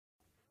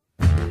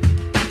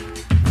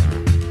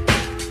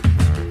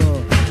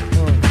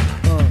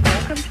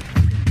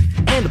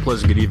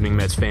pleasant good evening,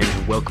 Mets fans,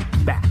 and welcome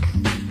back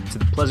to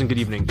the Pleasant Good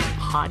Evening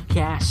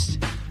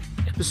podcast,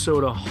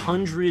 episode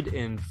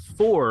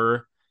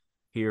 104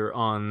 here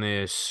on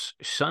this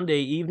Sunday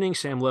evening.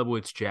 Sam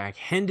Lebowitz, Jack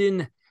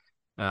Hendon.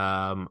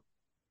 The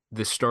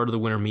start of the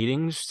winter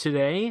meetings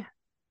today,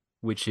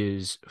 which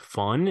is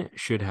fun,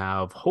 should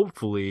have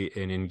hopefully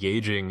an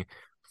engaging,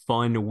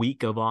 fun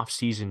week of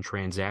off-season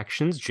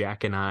transactions.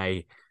 Jack and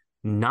I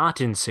not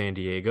in San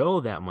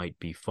Diego. That might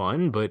be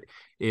fun, but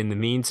in the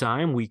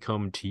meantime, we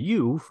come to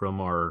you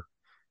from our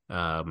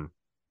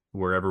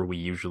wherever we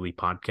usually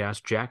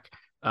podcast, Jack.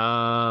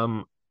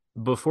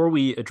 Before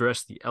we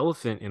address the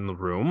elephant in the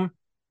room,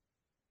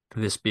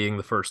 this being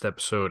the first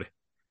episode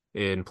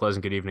in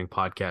Pleasant Good Evening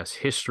podcast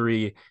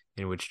history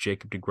in which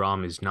Jacob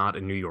deGrom is not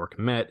a New York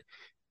Met,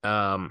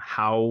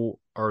 how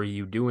are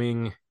you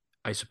doing,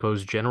 I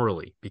suppose,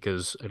 generally?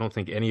 Because I don't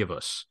think any of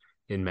us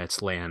in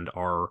Mets land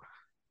are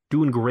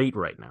doing great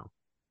right now.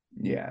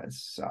 Yeah, it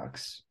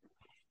sucks.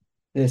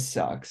 This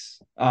sucks.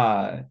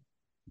 How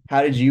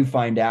did you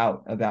find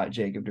out about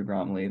Jacob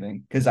deGrom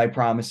leaving? Because I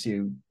promise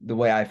you, the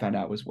way I found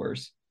out was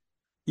worse.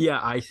 Yeah,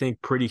 I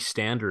think pretty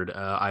standard.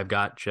 I've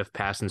got Jeff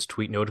Passan's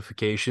tweet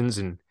notifications,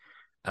 and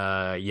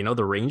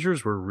the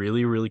Rangers were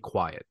really, really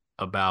quiet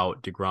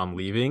about deGrom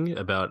leaving,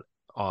 about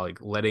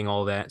letting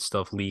all that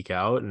stuff leak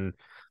out, and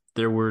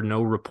there were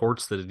no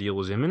reports that a deal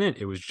was imminent.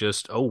 It was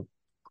just, oh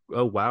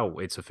wow,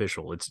 it's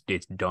official. It's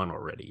done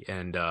already.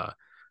 And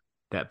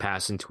that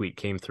Passan tweet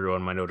came through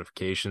on my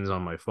notifications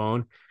on my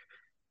phone,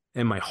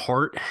 and my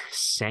heart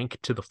sank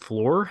to the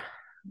floor.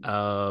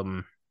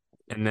 And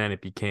then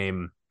it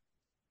became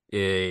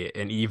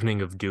an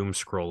evening of doom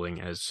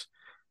scrolling, as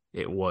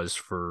it was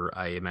for,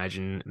 I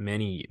imagine,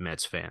 many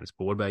Mets fans.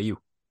 But what about you?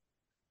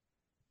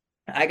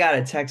 I got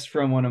a text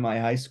from one of my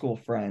high school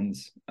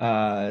friends,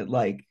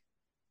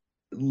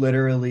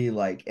 literally,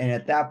 and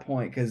at that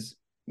point, because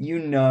I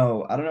don't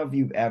know if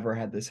you've ever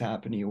had this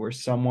happen to you, where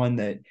someone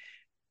that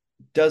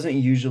doesn't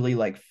usually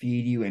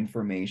feed you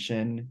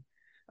information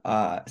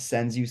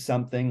sends you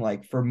something.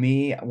 Like for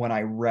me, when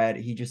I read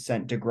he just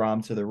sent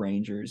deGrom to the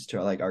Rangers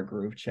to our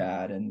group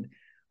chat, and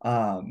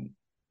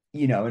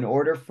in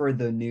order for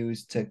the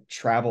news to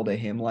travel to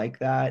him like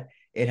that,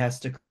 it has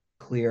to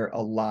clear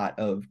a lot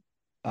of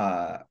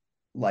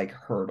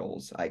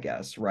hurdles, I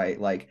guess, right?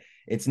 Like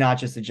it's not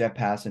just that Jeff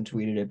Passan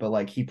tweeted it,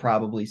 but he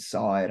probably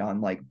saw it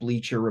on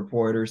Bleacher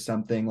Report or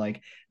something.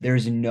 Like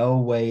there's no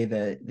way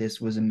that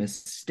this was a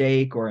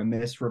mistake or a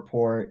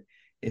misreport.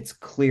 It's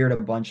cleared a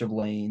bunch of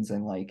lanes,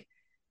 and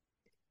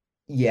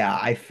yeah,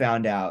 I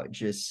found out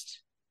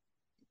just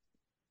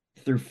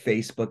through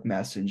Facebook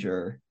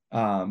Messenger.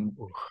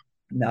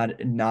 Not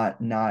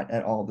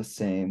at all the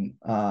same.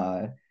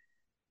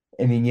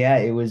 I mean, yeah,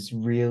 it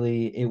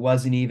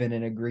wasn't even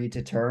an agreed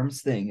to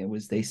terms thing. It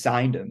was, they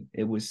signed him.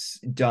 It was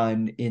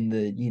done it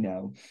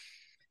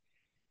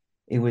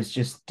was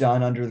just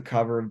done under the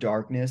cover of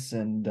darkness.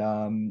 And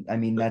I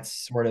mean,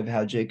 that's sort of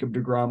how Jacob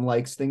deGrom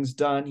likes things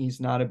done. He's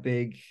not a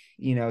big,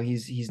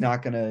 he's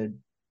not gonna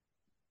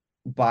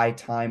buy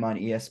time on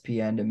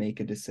ESPN to make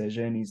a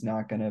decision. He's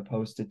not gonna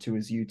post it to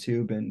his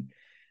YouTube and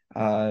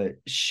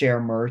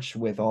share merch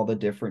with all the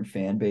different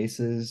fan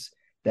bases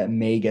that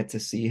may get to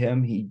see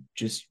him. He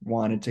just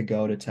wanted to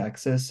go to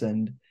Texas.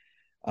 And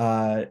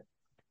uh,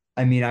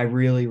 I mean, I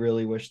really,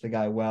 really wish the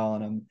guy well,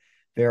 and I'm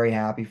very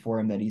happy for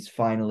him that he's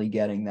finally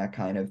getting that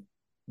kind of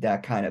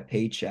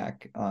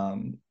paycheck.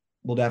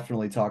 We'll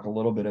definitely talk a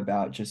little bit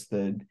about just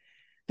the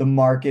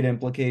market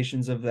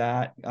implications of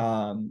that,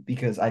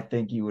 because I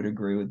think you would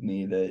agree with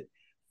me that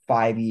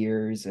 5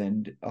 years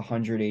and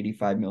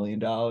 $185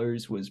 million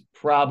was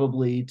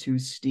probably too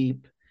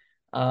steep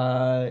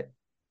of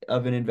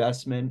an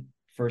investment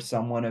for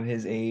someone of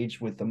his age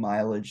with the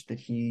mileage that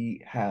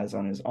he has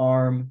on his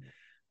arm.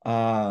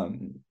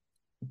 Um,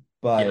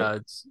 but Yeah,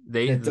 it's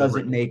they that the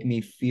doesn't make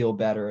me feel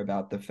better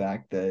about the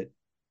fact that,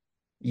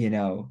 you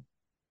know,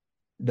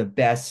 the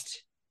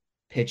best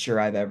pitcher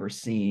I've ever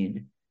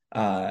seen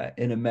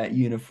in a Met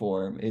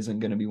uniform isn't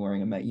going to be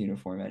wearing a Met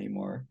uniform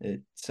anymore.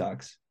 It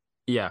sucks.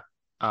 yeah.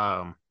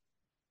 Um,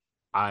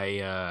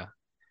 I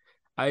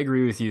I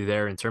agree with you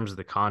there in terms of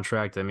the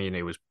contract. I mean,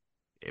 it was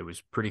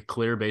pretty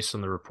clear based on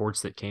the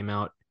reports that came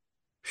out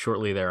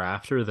shortly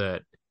thereafter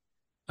that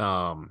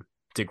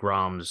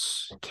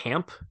deGrom's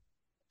camp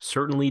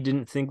certainly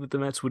didn't think that the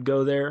Mets would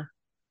go there,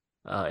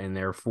 and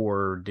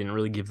therefore didn't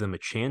really give them a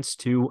chance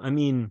to. I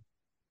mean,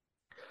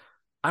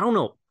 I don't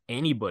know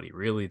anybody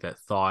really that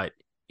thought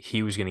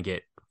he was going to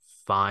get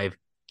 5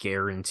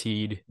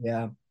 guaranteed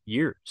Yeah,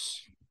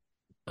 years,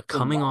 a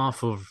coming lot.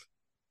 off of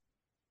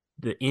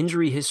the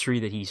injury history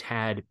that he's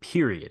had,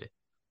 period,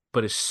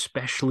 but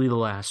especially the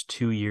last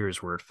 2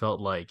 years where it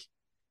felt like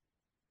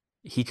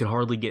he could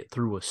hardly get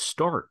through a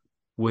start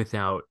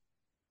without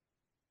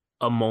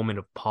a moment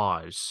of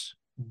pause,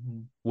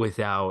 Mhm.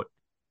 without,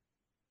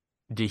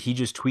 did he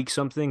just tweak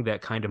something?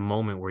 That kind of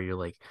moment where you're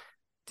like,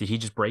 did he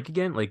just break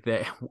again? Like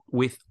that,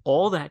 with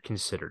all that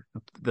considered,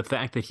 the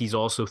fact that he's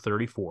also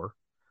 34,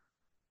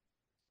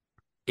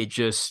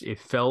 it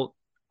felt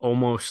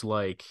almost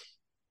like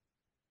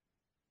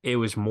it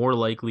was more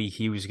likely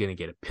he was going to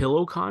get a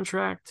pillow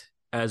contract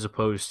as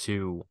opposed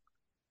to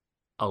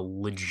a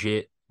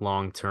legit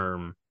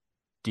long-term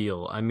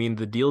deal. I mean,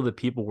 the deal that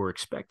people were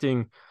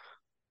expecting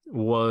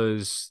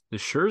was the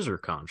Scherzer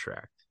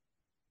contract.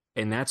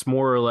 And that's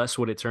more or less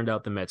what it turned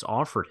out the Mets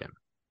offered him.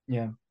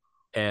 Yeah.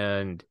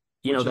 And,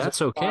 Which is a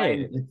that's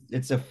okay.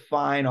 it's a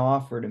fine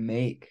offer to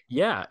make.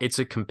 Yeah, it's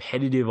a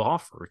competitive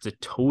offer. It's a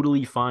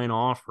totally fine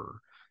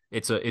offer.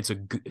 It's a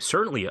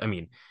certainly, I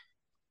mean,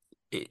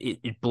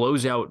 it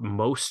blows out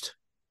most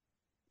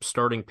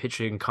starting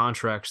pitching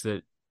contracts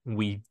that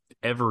we've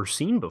ever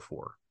seen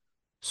before.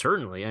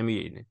 Certainly. I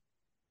mean,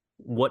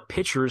 what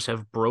pitchers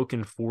have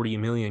broken $40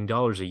 million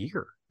a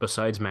year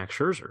besides Max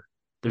Scherzer?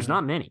 There's Yeah.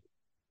 not many.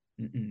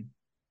 Mm-mm.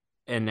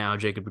 And now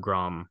Jacob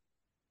deGrom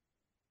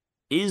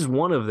is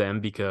one of them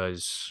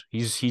because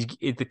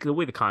the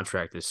way the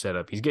contract is set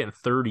up, he's getting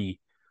 30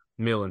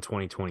 mil in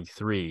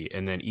 2023,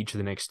 and then each of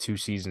the next 2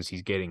 seasons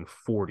he's getting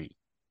 40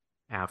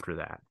 after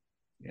that.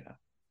 Yeah.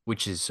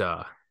 Which is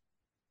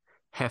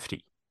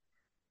hefty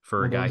for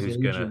Well, a guy those who's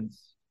gonna.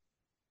 agents.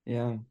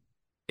 Yeah.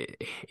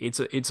 It's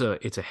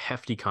a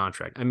hefty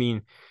contract. I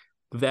mean,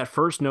 that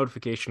first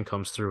notification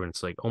comes through and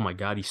it's like, oh my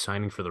God, he's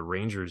signing for the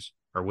Rangers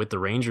or with the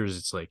Rangers.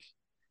 It's like,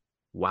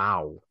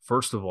 wow.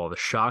 First of all, the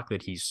shock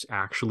that he's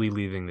actually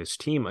leaving this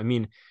team. I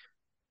mean,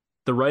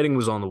 the writing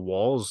was on the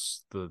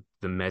walls. The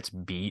Mets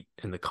beat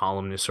and the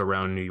columnists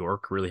around New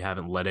York really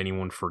haven't let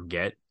anyone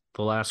forget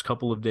the last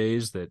couple of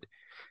days that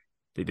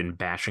they've been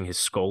bashing his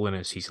skull in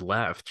as he's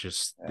left.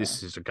 Just Yeah.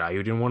 this is a guy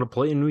who didn't want to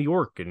play in New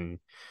York, and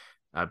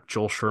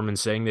Joel Sherman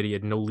saying that he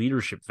had no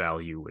leadership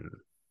value and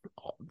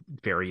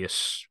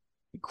various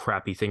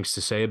crappy things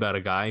to say about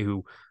a guy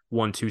who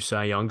won 2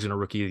 Cy Youngs and a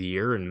Rookie of the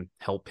Year and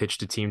helped pitch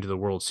the team to the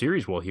World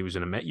Series while he was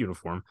in a Met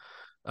uniform.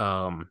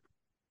 Um,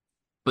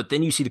 but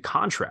then you see the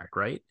contract,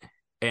 right?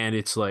 And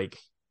it's like,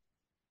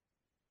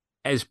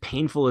 as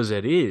painful as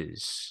it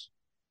is,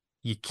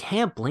 you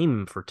can't blame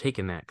him for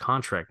taking that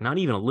contract, not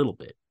even a little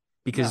bit,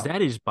 because No.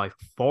 that is by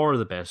far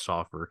the best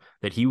offer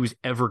that he was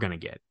ever going to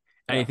get.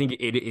 And I Yeah. think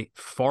it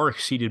far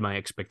exceeded my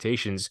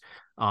expectations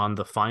on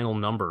the final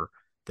number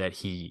that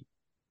he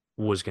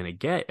was going to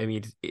get. I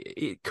mean,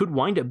 it could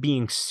wind up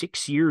being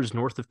 6 years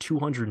north of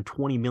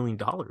 $220 million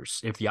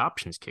if the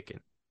options kick in.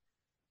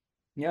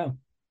 Yeah.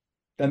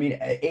 I mean,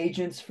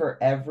 agents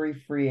for every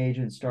free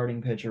agent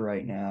starting pitcher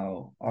right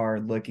now are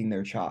licking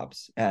their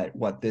chops at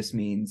what this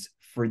means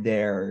for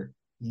their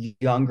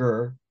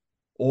younger,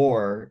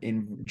 or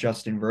in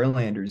Justin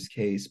Verlander's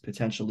case,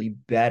 potentially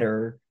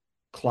better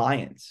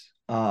clients.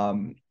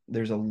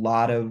 There's a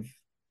lot of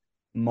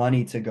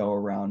money to go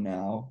around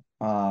now.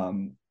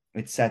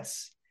 It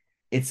sets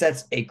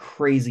a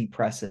crazy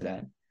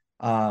precedent.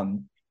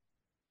 Um,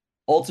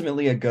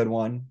 Ultimately a good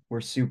one.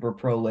 We're super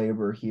pro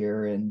labor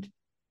here, and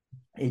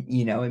it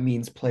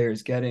means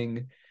players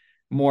getting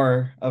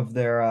more of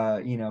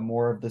their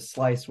more of the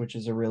slice, which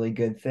is a really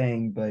good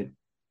thing. But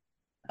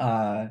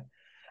uh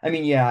I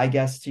mean, yeah, I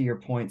guess to your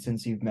point,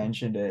 since you've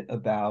mentioned it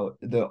about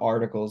the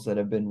articles that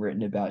have been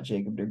written about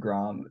Jacob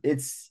deGrom,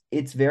 it's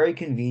very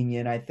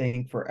convenient, I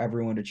think, for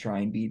everyone to try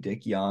and be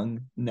Dick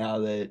Young now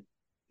that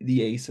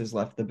the ace has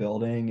left the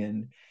building,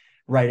 and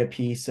write a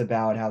piece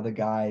about how the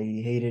guy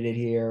hated it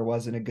here,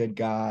 wasn't a good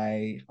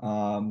guy,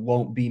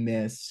 won't be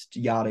missed,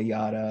 yada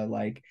yada.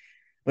 Like,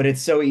 but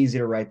it's so easy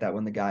to write that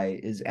when the guy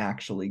is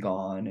actually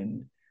gone.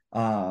 And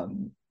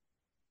um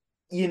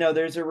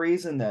there's a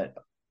reason that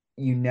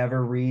you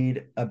never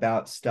read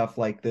about stuff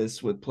like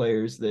this with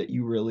players that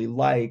you really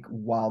like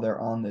while they're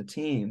on the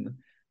team.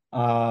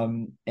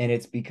 And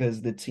it's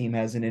because the team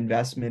has an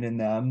investment in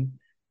them,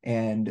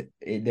 and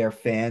their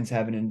fans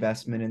have an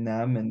investment in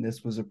them. And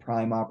this was a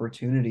prime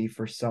opportunity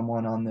for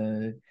someone on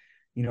the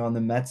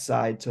Mets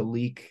side to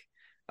leak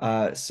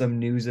some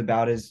news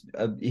about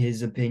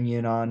his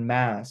opinion on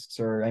masks.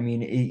 Or, I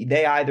mean,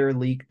 they either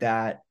leaked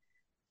that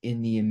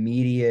in the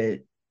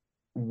immediate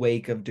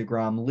wake of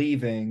deGrom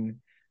leaving,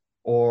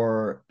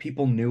 or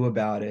people knew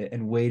about it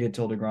and waited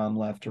till deGrom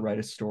left to write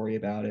a story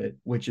about it,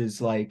 which is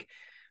like,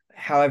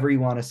 however you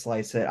want to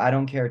slice it. I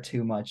don't care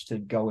too much to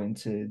go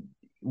into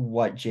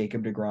what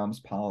Jacob deGrom's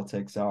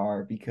politics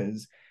are,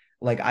 because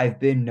like, I've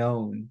been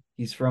known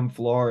he's from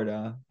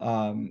Florida.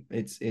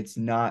 It's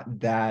not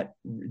that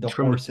the He's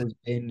from the horse has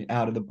been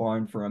out of the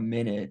barn for a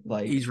minute.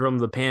 Like, he's from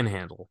the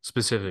Panhandle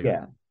specifically.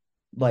 yeah,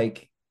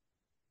 like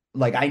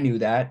I knew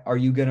that. Are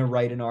you going to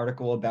write an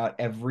article about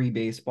every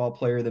baseball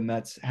player the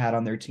Mets had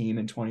on their team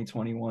in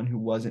 2021 who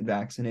wasn't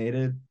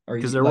vaccinated? Are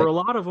Because you there were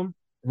like, a lot of them.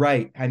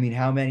 right? I mean,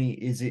 how many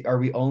is it? Are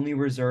we only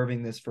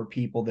reserving this for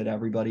people that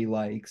everybody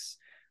likes?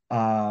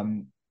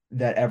 Um,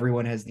 that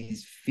everyone has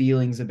these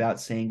feelings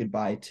about saying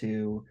goodbye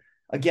to?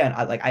 Again,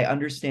 I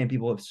understand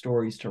people have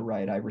stories to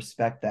write. I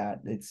respect that.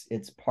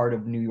 It's part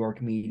of New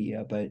York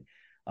media, but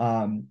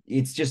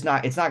it's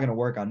not going to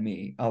work on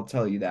me. I'll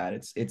tell you that.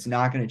 It's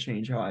not going to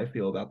change how I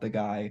feel about the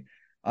guy.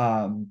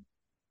 Um,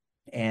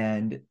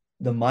 and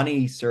the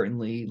money,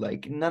 certainly,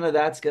 like, none of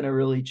that's going to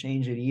really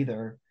change it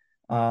either.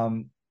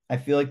 Um, I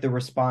feel like the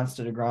response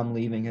to deGrom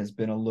leaving has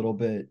been a little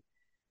bit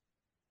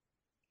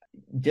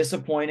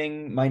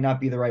disappointing might not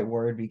be the right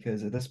word,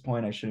 because at this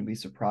point I shouldn't be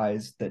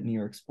surprised that New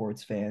York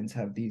sports fans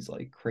have these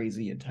like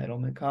crazy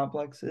entitlement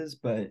complexes,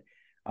 but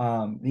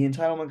the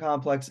entitlement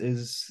complex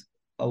is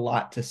a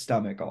lot to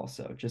stomach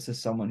also, just as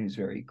someone who's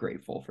very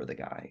grateful for the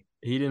guy.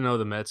 He didn't know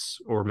the Mets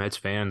or Mets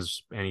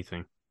fans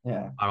anything.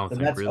 Yeah. I don't The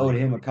think Mets owed really.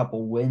 him a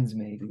couple wins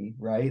maybe,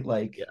 right?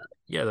 Like, Yeah.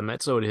 Yeah, the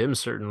Mets owed him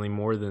certainly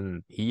more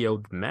than he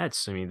owed the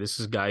Mets. I mean, this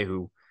is a guy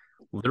who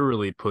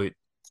literally put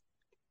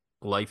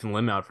life and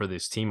limb out for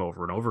this team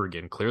over and over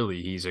again.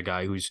 Clearly, he's a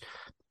guy who's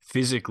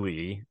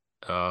physically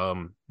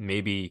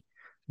maybe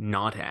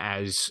not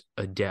as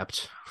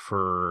adept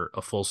for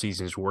a full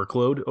season's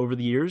workload over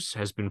the years,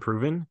 has been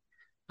proven.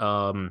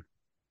 Um,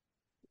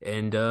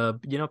 and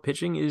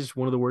pitching is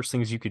one of the worst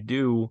things you could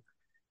do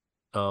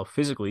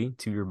physically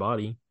to your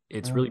body.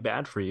 It's uh, really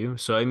bad for you.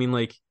 So I mean,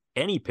 like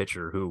any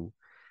pitcher who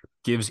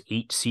gives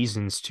 8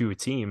 seasons to a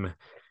team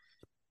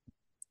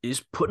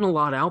is putting a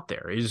lot out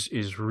there,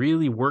 is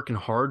really working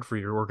hard for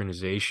your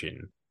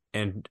organization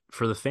and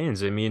for the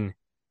fans. I mean,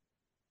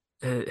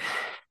 uh,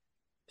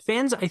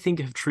 fans, I think,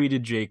 have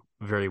treated Jake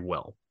very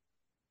well.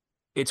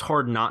 It's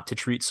hard not to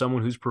treat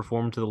someone who's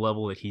performed to the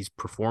level that he's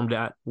performed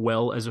at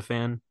well as a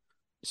fan,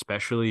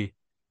 especially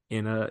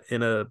in a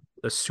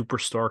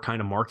superstar kind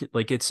of market.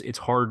 Like it's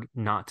hard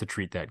not to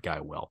treat that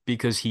guy well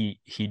because he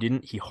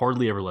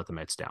hardly ever let the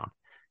Mets down.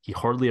 He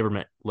hardly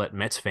ever let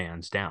Mets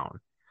fans down.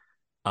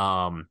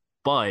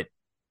 But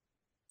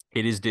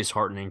it is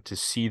disheartening to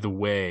see the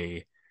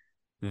way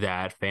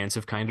that fans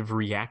have kind of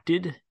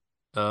reacted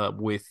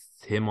with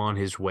him on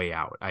his way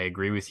out. I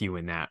agree with you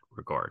in that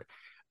regard.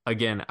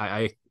 Again,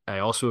 I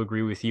also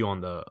agree with you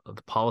on the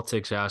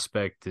politics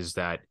aspect. Is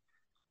that,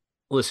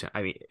 listen?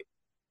 I mean,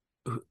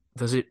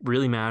 does it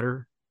really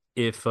matter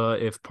if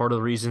part of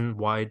the reason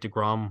why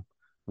DeGrom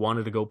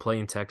wanted to go play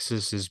in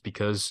Texas is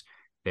because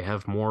they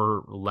have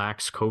more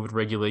lax COVID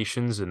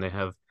regulations and they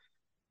have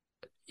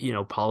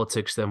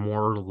politics that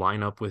more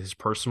line up with his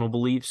personal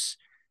beliefs?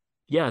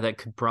 Yeah,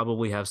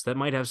 that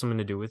might have something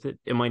to do with it.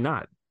 It might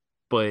not,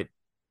 but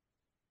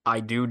I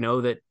do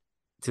know that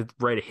to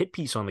write a hit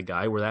piece on the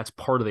guy where that's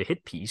part of the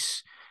hit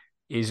piece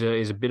is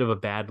a bit of a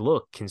bad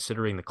look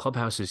considering the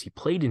clubhouses he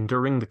played in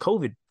during the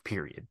COVID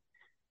period.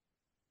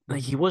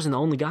 Like he wasn't the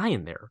only guy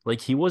in there.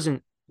 Like he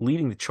wasn't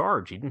leading the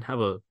charge. He didn't have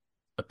a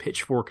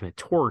pitchfork and a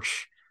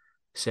torch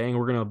saying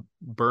we're gonna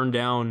burn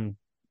down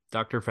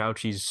Dr.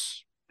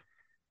 Fauci's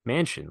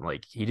mansion.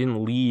 Like he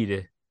didn't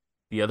lead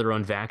the other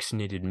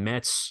unvaccinated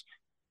Mets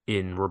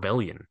in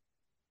rebellion.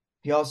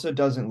 he also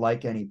doesn't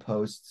like any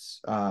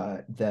posts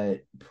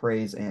that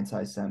praise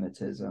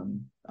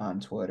anti-Semitism on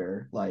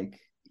Twitter. Like,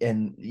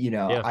 and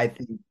Yeah. I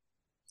think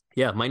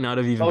Yeah, might not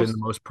have even been the most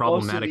most most of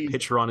problematic these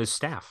pitcher on his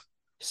staff.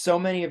 so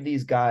many of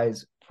these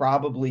guys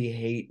probably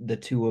hate the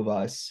two of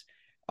us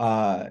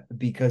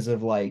because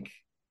of like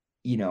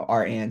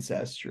our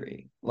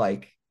ancestry.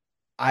 Like,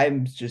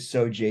 I'm just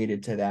so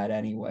jaded to that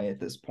anyway at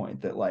this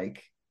point that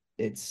like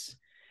it's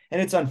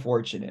it's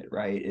unfortunate,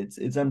 right?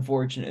 It's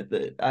unfortunate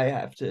that I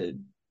have to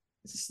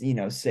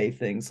say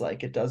things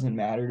like it doesn't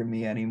matter to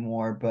me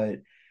anymore, but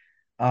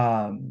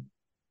um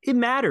It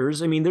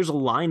matters. I mean, there's a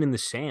line in the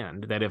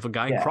sand that if a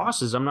guy yeah,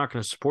 crosses, I'm not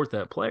going to support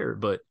that player.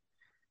 But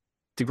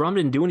DeGrom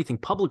didn't do anything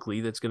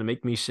publicly that's going to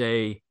make me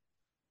say,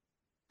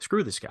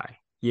 screw this guy,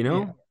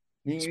 yeah.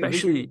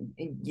 Especially,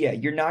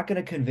 You're not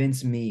going to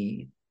convince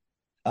me.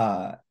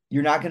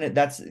 You're not going to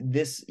that's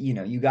this,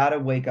 you got to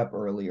wake up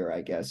earlier,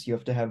 I guess. You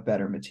have to have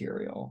better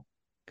material,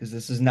 because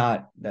this is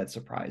not that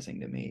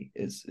surprising to me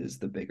is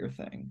the bigger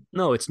thing.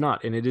 no, it's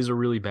not. And it is a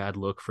really bad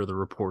look for the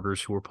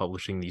reporters who are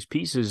publishing these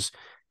pieces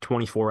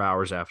 24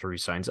 hours after he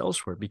signs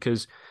elsewhere.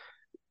 Because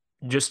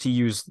just to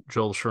use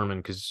Joel Sherman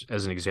because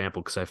as an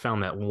example, because I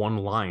found that one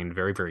line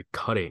very, very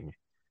cutting,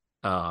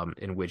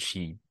 in which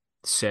he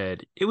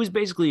said it was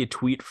basically a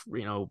tweet,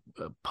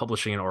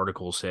 publishing an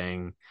article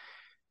saying,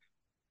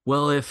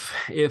 well,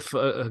 if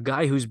a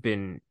guy who's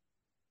been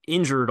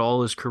injured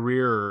all his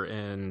career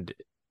and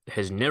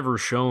has never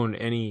shown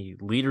any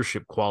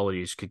leadership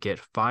qualities could get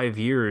 5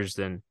 years,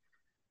 then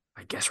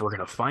I guess we're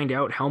gonna find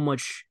out how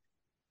much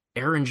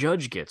Aaron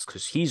Judge gets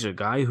because he's a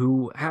guy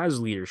who has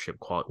leadership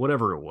quality,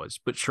 whatever it was.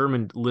 But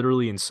Sherman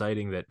literally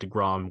inciting that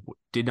DeGrom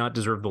did not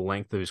deserve the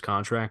length of his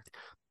contract,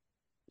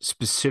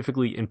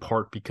 specifically in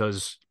part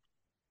because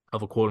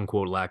of a quote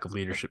unquote lack of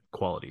leadership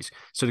qualities.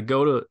 So to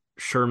go to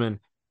Sherman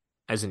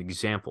as an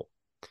example,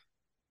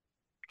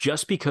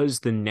 just because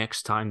the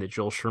next time that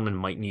Joel Sherman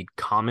might need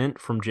comment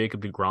from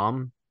Jacob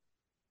DeGrom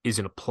is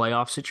in a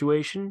playoff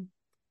situation,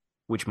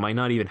 which might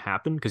not even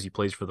happen because he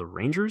plays for the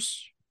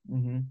Rangers,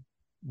 Mm-hmm.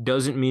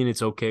 doesn't mean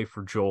it's okay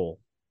for Joel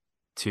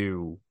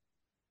to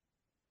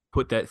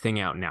put that thing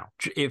out now.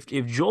 If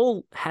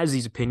Joel has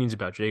these opinions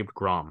about Jacob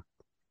DeGrom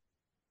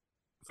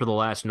for the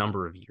last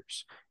number of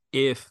years,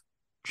 if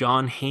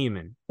John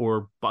Heyman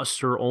or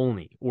Buster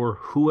Olney or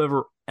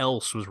whoever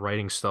else was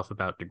writing stuff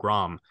about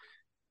DeGrom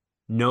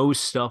knows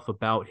stuff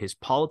about his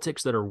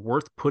politics that are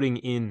worth putting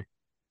in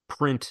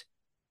print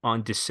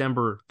on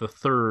December the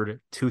 3rd,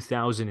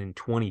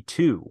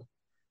 2022,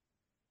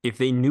 if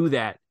they knew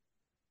that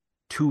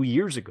 2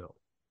 years ago,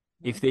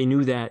 if they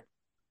knew that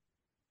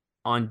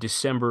on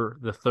December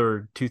the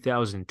 3rd,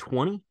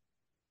 2020,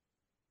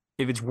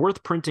 if it's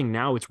worth printing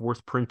now, it's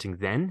worth printing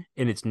then,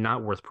 and it's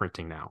not worth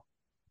printing now.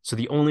 So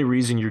the only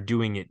reason you're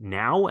doing it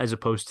now as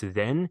opposed to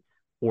then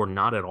or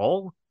not at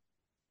all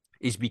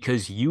is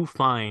because you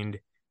find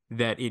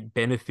that it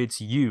benefits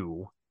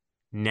you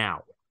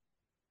now.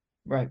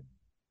 Right.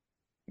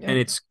 Yeah. And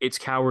it's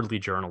cowardly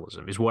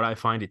journalism is what I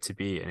find it to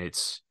be, and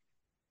it's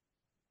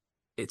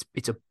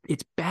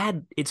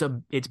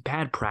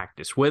bad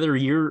practice. Whether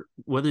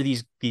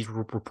these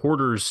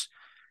reporters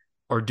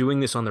are doing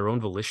this on their own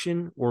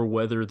volition or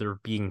whether they're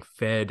being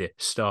fed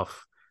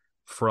stuff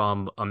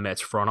from a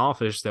Mets front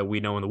office that we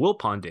know in the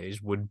Wilpon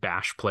days would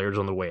bash players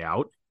on the way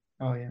out.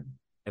 Oh yeah.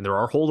 And there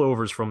are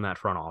holdovers from that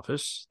front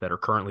office that are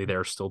currently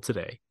there still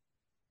today.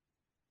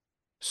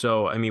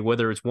 So, I mean,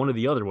 whether it's one or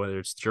the other, whether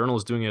it's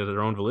journalists doing it at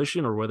their own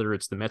volition or whether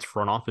it's the Mets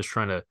front office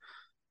trying to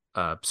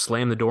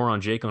slam the door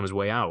on Jake on his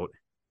way out,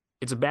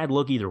 it's a bad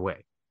look either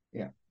way.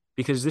 Yeah.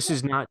 Because this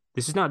is not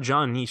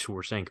John Neese who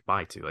we're saying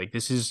goodbye to. Like,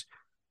 this is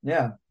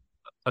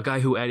a guy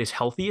who at his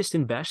healthiest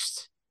and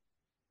best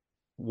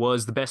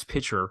was the best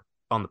pitcher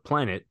on the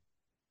planet,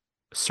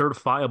 a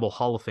certifiable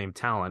Hall of Fame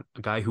talent,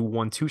 a guy who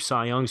won 2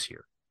 Cy Youngs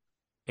here,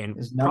 and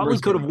probably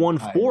could have won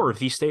 4 if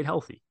he stayed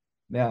healthy.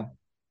 Yeah.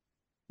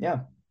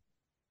 Yeah.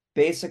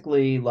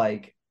 Basically,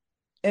 like,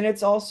 and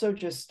it's also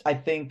just, I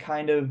think,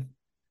 kind of,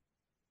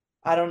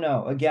 I don't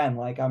know. Again,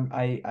 like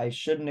I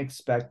shouldn't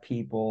expect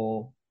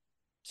people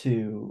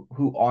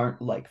who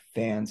aren't like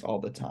fans all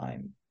the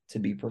time to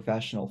be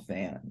professional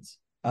fans.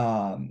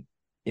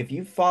 If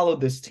you've followed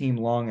this team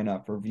long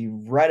enough, or if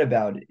you've read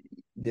about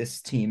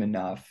this team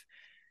enough,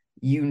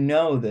 you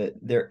know that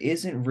there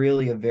isn't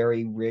really a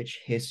very rich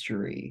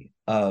history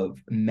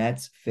of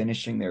Mets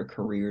finishing their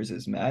careers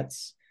as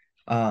Mets.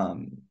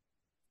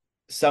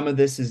 Some of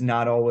this is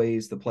not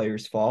always the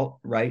player's fault,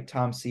 right?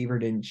 Tom Seaver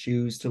didn't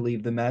choose to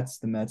leave the Mets.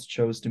 The Mets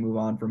chose to move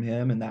on from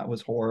him, and that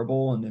was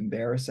horrible and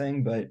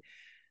embarrassing. But,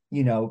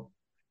 you know,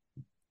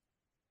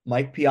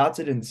 Mike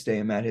Piazza didn't stay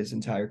a Met his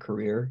entire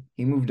career.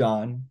 He moved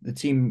on. The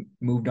team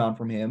moved on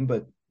from him,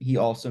 but he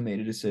also made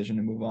a decision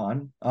to move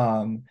on.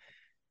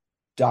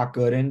 Doc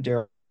Gooden,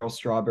 Darryl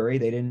Strawberry,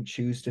 they didn't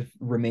choose to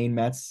remain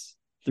Mets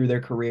through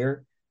their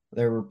career.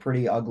 There were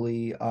pretty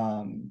ugly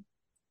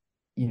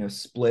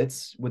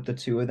splits with the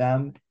two of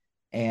them,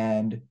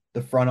 and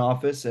the front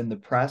office and the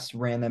press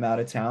ran them out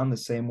of town the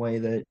same way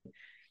that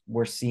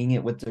we're seeing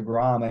it with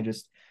DeGrom.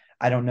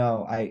 I don't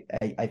know.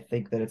 I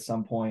think that at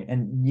some point,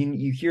 and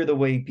you hear the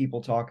way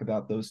people talk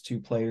about those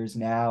two players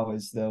now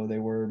as though they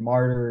were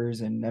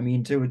martyrs, and I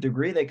mean, to a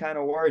degree they kind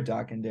of were.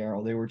 Doc and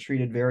Darryl, they were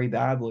treated very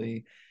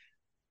badly,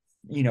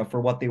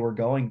 for what they were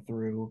going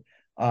through.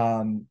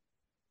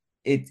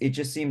 It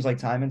just seems like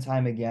time and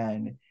time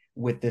again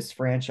with this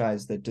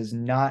franchise that does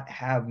not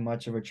have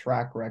much of a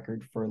track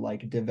record for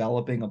like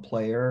developing a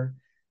player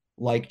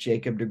like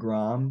Jacob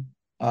deGrom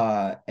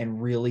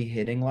and really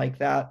hitting like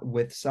that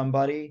with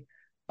somebody,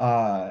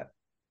 for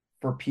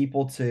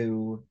people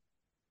to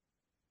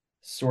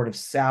sort of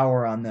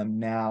sour on them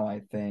now,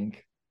 I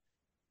think,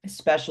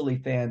 especially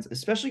fans,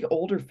 especially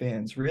older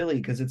fans, really,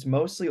 because it's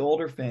mostly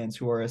older fans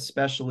who are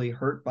especially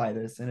hurt by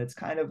this. And it's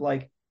kind of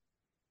like,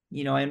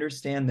 I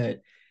understand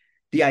that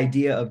the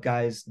idea of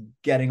guys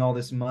getting all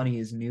this money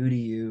is new to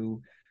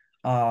you.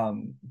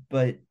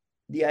 But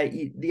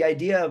the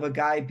idea of a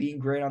guy being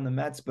great on the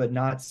Mets, but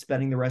not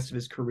spending the rest of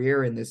his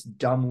career in this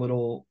dumb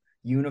little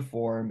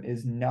uniform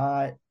it's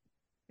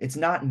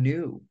not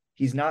new.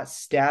 He's not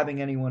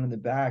stabbing anyone in the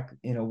back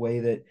in a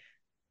way that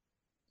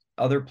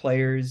other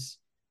players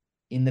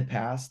in the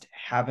past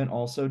haven't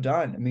also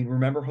done. I mean,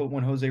 remember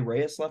when Jose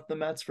Reyes left the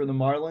Mets for the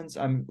Marlins?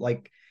 I'm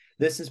like,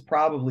 this is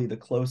probably the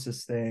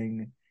closest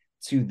thing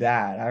to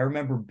that. I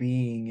remember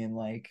being in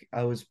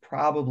I was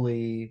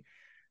probably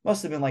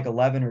must have been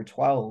 11 or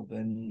 12,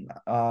 and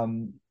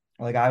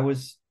I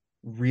was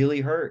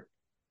really hurt.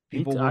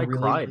 People were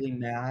really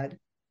mad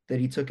that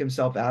he took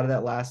himself out of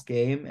that last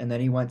game and then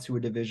he went to a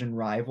division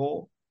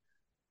rival.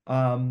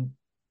 Yeah,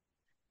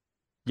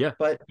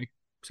 but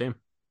same.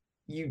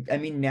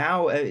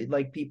 Now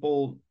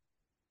people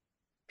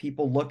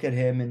look at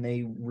him and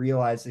they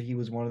realize that he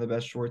was one of the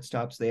best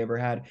shortstops they ever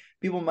had.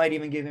 People might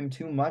even give him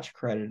too much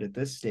credit at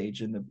this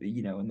stage in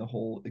the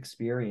whole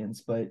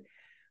experience. But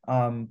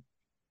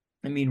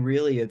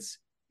really,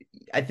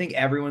 I think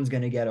everyone's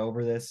going to get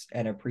over this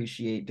and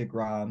appreciate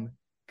deGrom,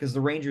 because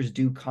the Rangers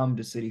do come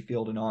to Citi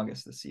Field in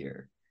August this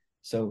year.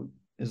 So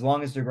as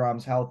long as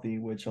deGrom's healthy,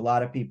 which a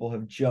lot of people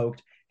have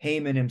joked,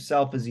 Heyman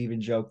himself has even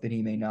joked that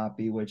he may not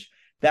be, which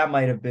that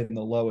might have been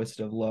the lowest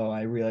of low.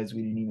 I realize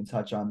we didn't even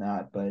touch on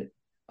that, but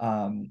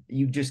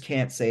you just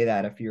can't say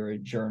that if you're a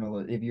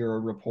journalist, if you're a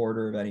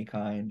reporter of any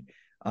kind.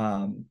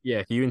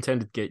 If you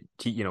intend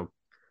to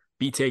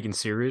be taken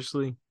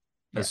seriously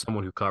as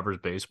someone who covers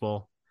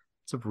baseball,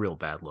 it's a real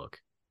bad look.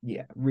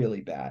 Yeah,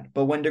 really bad.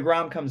 But when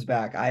deGrom comes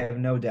back, I have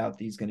no doubt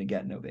that he's going to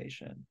get an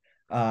ovation.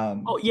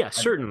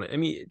 Certainly. I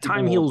mean,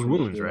 time heals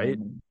wounds, right?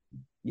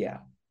 Yeah.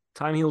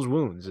 Time heals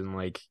wounds,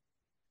 and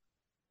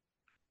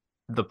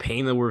the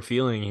pain that we're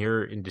feeling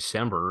here in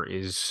December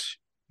is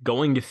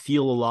going to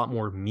feel a lot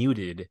more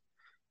muted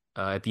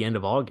at the end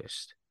of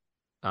August.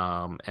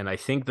 And I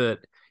think that,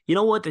 you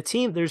know what, I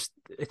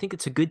think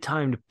it's a good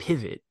time to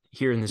pivot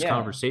here in this Yeah.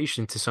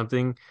 conversation to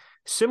something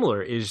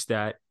similar, is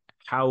that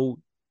how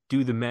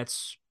do the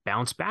Mets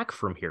bounce back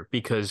from here?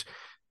 Because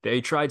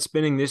they tried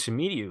spinning this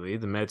immediately.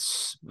 The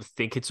Mets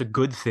think it's a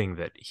good thing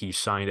that he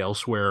signed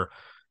elsewhere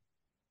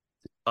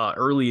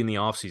early in the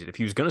offseason. If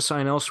he was going to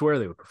sign elsewhere,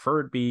 they would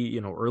prefer it be,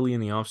 early in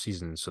the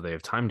offseason so they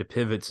have time to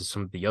pivot to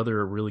some of the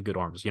other really good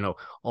arms,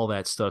 all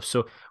that stuff.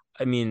 So,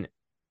 I mean,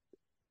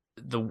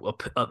 the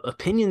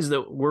opinions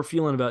that we're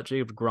feeling about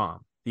Jacob deGrom,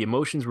 the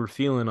emotions we're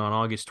feeling on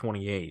August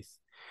 28th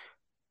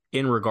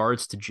in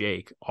regards to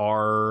Jake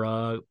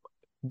are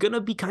going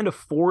to be kind of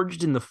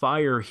forged in the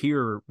fire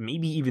here,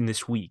 maybe even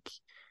this week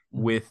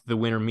with the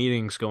winter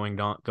meetings going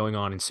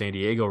on in San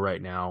Diego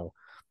right now.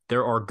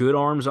 There are good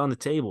arms on the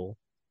table.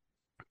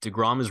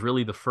 DeGrom is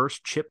really the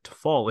first chip to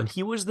fall, and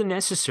he was the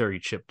necessary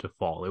chip to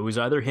fall. It was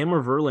either him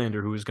or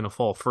Verlander who was going to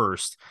fall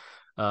first,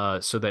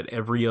 so that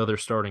every other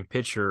starting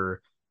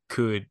pitcher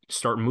could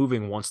start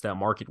moving once that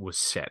market was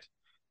set.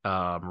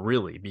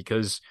 Really,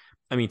 because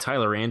I mean,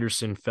 Tyler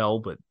Anderson fell,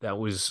 but that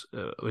was,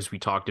 as we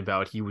talked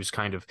about, he was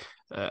kind of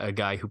a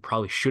guy who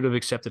probably should have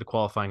accepted a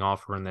qualifying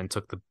offer and then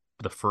took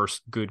the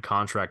first good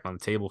contract on the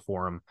table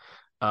for him.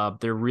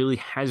 There really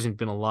hasn't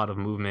been a lot of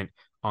movement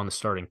on the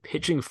starting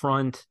pitching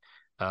front.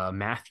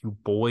 Matthew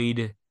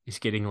Boyd is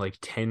getting like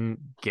 10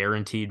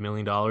 guaranteed $1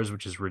 million,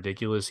 which is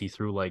ridiculous. He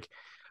threw like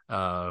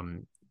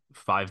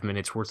 5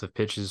 minutes worth of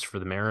pitches for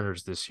the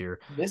Mariners this year.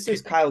 This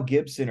is Kyle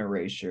Gibson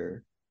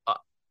erasure.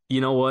 You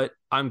know what?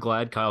 I'm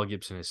glad Kyle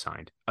Gibson is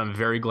signed. I'm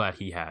very glad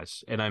he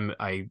has, and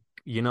I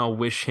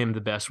wish him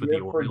the best with the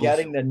You're Orioles.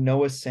 forgetting that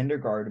Noah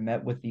Syndergaard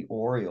met with the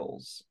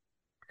Orioles.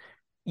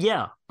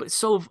 Yeah, but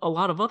so have a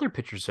lot of other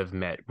pitchers have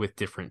met with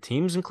different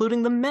teams,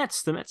 including the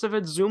Mets. The Mets have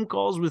had Zoom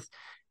calls with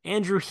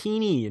Andrew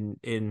Heaney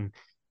and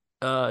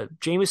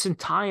Jameson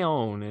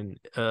Taillon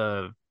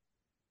and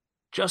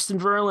Justin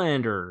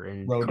Verlander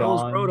and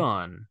Carlos Rodon.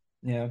 Rodon.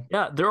 Yeah.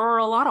 Yeah, there are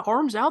a lot of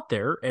arms out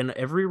there, and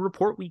every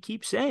report we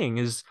keep saying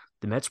is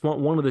the Mets want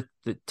one of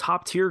the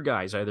top tier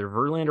guys, either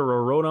Verlander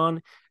or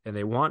Rodon, and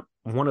they want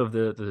one of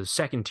the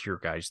second tier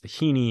guys, the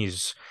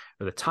Heaneys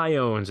or the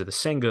Taillons or the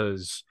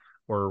Sengas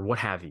or what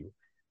have you.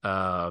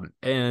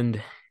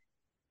 And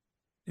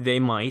they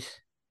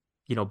might,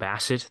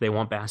 Bassett, they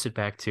want Bassett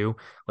back too.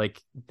 Like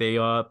they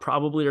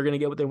probably are going to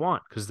get what they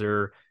want because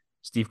they're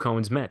Steve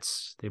Cohen's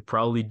Mets. They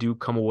probably do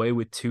come away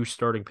with two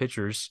starting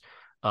pitchers.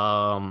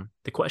 The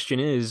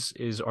question is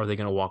are they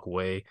going to walk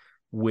away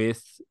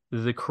with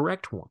the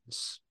correct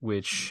ones,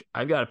 which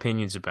I've got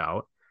opinions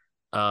about.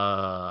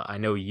 I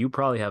know you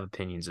probably have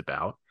opinions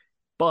about,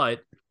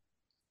 but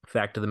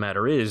fact of the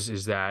matter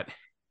is that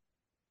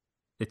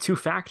the two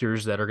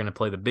factors that are going to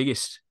play the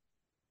biggest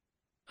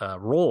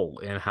role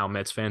in how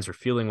Mets fans are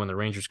feeling when the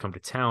Rangers come to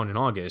town in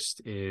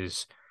August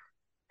is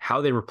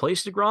how they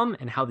replace DeGrom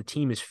and how the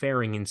team is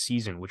faring in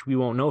season, which we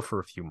won't know for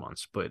a few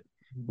months, but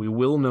we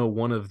will know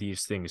one of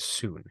these things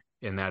soon,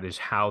 and that is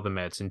how the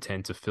Mets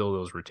intend to fill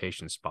those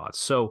rotation spots.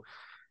 So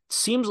it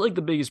seems like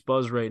the biggest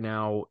buzz right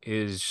now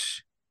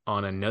is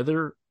on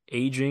another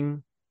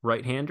aging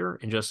right-hander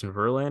in Justin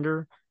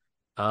Verlander.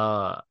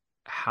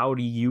 How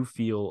do you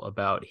feel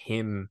about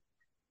him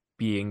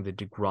being the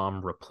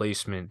DeGrom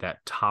replacement,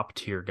 that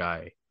top-tier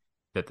guy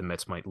that the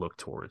Mets might look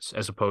towards,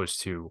 as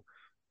opposed to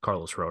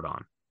Carlos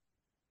Rodon?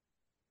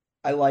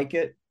 I like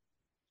it.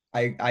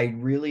 I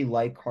really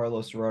like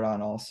Carlos Rodon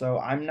also.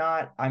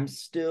 I'm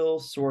still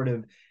sort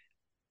of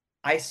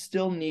I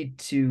still need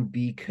to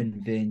be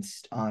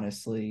convinced,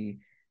 honestly,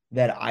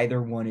 that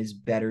either one is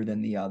better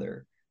than the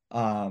other.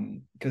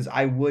 Because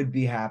I would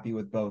be happy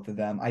with both of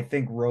them. I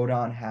think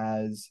Rodon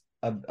has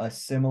a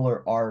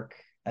similar arc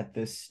at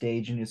this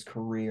stage in his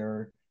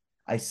career.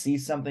 I see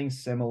something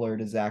similar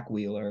to Zach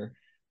Wheeler.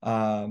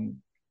 Um,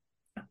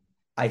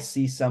 I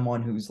see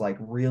someone who's like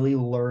really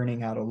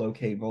learning how to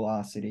locate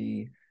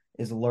velocity,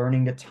 is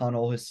learning to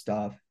tunnel his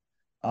stuff.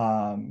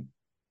 Um,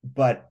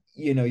 but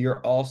you're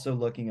also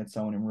looking at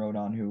someone in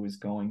Rodon who is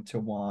going to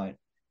want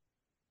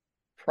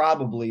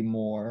probably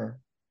more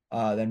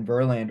than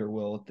Verlander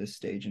will at this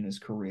stage in his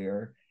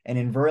career. And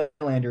in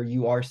Verlander,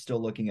 you are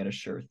still looking at a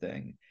sure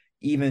thing,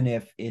 even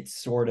if it's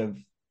sort of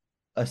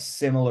a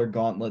similar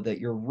gauntlet that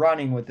you're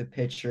running with a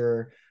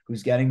pitcher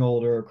who's getting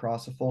older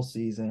across a full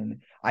season.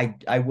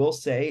 I will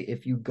say,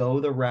 if you go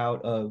the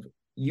route of,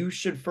 you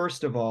should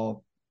first of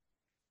all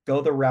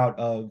go the route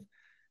of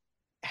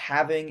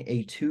having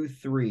a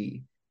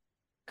 2-3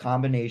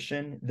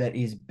 combination that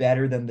is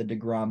better than the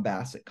DeGrom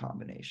Bassett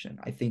combination.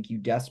 I think you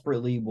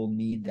desperately will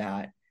need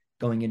that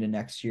going into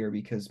next year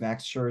because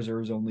Max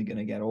Scherzer is only going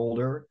to get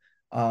older.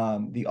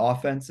 The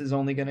offense is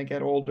only going to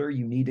get older.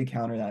 You need to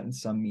counter that in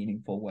some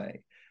meaningful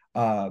way.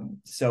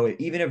 So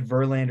even if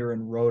Verlander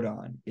and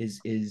Rodon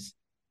is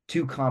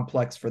too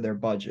complex for their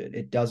budget,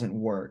 it doesn't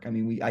work. I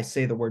mean, I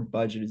say the word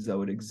budget as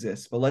though it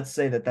exists, but let's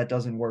say that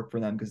doesn't work for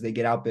them because they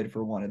get outbid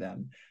for one of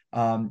them.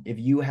 If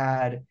you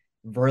had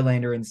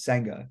Verlander and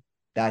Senga,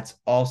 that's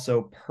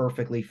also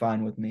perfectly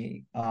fine with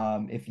me.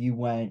 If you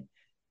went,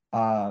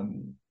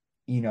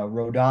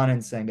 Rodon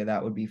and Senga,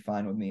 that would be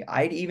fine with me.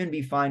 I'd even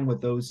be fine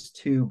with those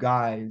two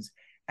guys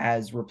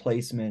as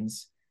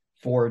replacements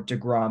for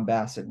DeGrom,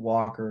 Bassett,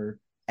 Walker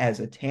as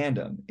a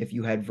tandem if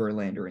you had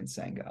Verlander and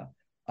Senga,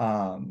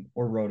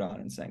 or Rodon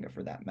and Senga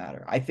for that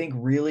matter. I think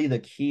really the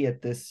key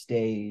at this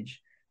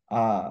stage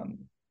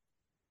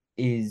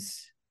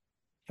is,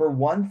 for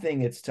one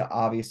thing, it's to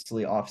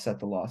obviously offset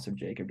the loss of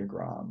Jacob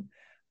DeGrom.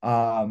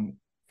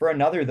 For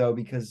another, though,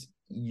 because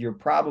you're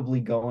probably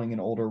going an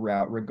older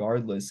route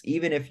regardless,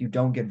 even if you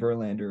don't get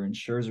Verlander and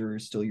Scherzer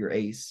is still your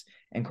ace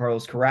and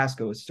Carlos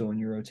Carrasco is still in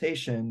your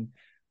rotation,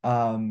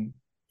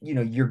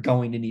 you're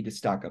going to need to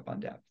stock up on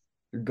depth.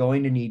 You're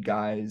going to need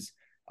guys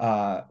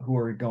who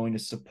are going to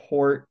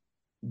support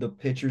the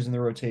pitchers in the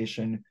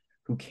rotation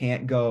who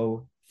can't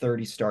go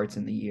 30 starts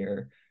in the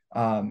year.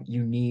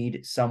 You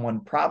need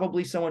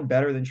probably someone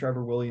better than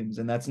Trevor Williams.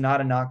 And that's not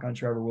a knock on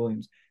Trevor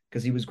Williams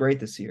because he was great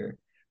this year.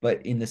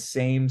 But in the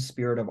same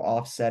spirit of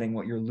offsetting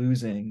what you're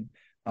losing,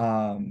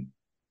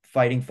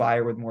 fighting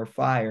fire with more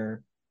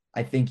fire,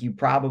 I think you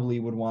probably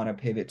would want to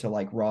pivot to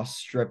like Ross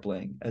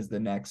Stripling as the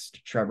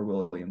next Trevor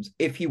Williams.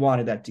 If he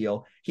wanted that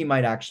deal, he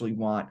might actually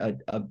want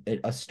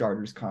a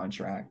starter's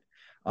contract.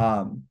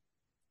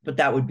 But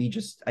that would be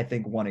just, I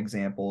think, one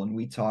example. And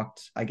we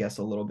talked, I guess,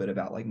 a little bit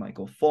about like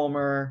Michael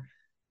Fulmer.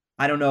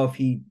 I don't know if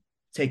he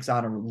takes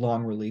on a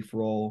long relief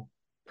role.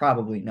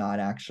 Probably not,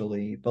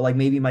 actually. But like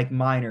maybe Mike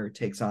Minor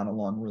takes on a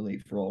long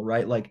relief role,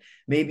 right? Like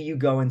maybe you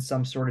go in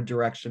some sort of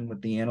direction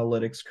with the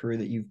analytics crew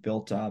that you've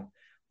built up,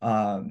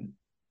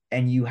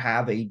 and you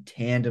have a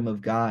tandem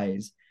of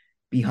guys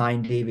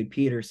behind David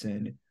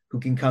Peterson who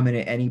can come in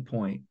at any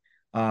point.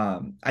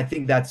 I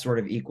think that's sort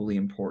of equally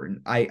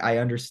important. I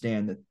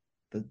understand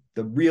that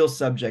the real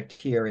subject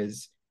here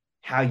is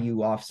how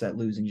you offset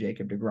losing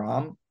Jacob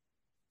DeGrom,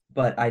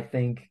 but I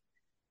think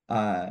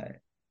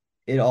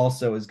it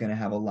also is going to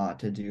have a lot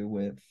to do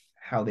with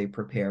how they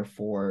prepare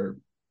for,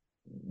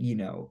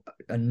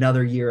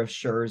 another year of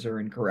Scherzer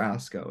and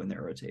Carrasco in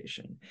their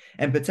rotation,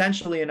 and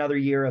potentially another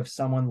year of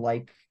someone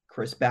like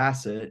Chris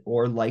Bassett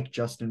or like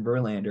Justin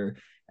Verlander.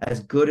 As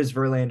good as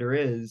Verlander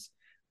is,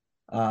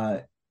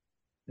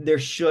 there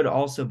should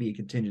also be a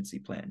contingency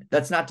plan.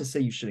 That's not to say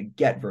you shouldn't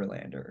get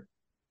Verlander,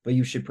 but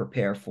you should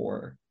prepare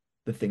for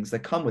the things that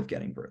come with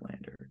getting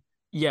Verlander.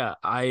 Yeah,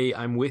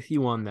 I'm with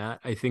you on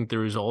that. I think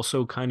there is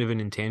also kind of an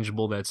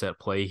intangible that's at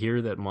play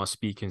here that must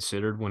be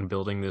considered when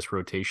building this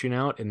rotation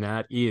out, and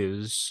that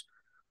is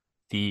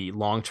the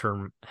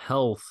long-term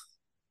health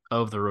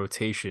of the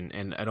rotation.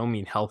 And I don't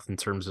mean health in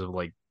terms of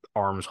like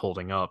arms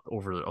holding up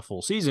over a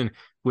full season,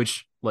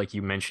 which, like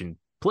you mentioned,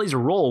 plays a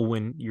role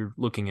when you're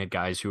looking at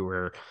guys who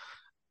are,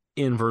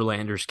 in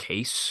Verlander's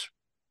case,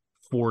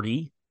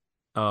 40,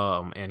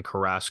 and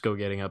Carrasco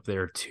getting up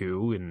there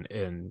too,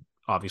 and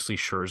obviously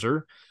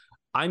Scherzer.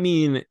 I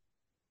mean,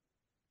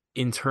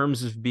 in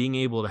terms of being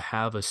able to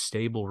have a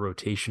stable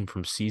rotation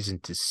from season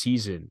to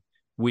season,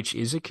 which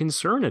is a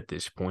concern at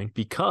this point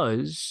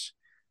because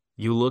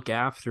you look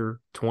after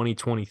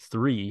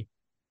 2023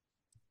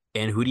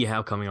 and who do you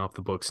have coming off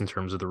the books in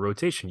terms of the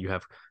rotation? You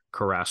have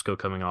Carrasco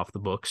coming off the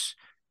books.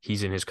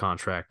 He's in his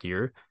contract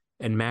year.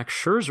 And Max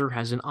Scherzer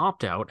has an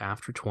opt-out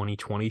after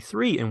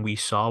 2023. And we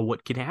saw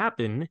what could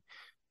happen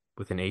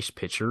with an ace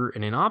pitcher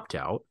and an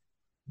opt-out.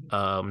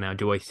 Now,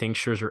 do I think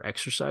Scherzer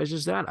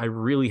exercises that? I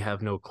really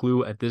have no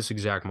clue at this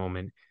exact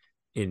moment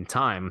in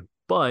time,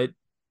 but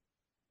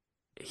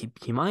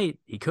he might,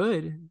 he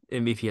could.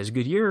 And if he has a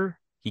good year,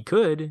 he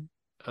could,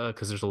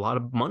 because there's a lot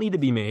of money to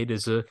be made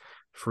as a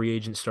free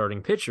agent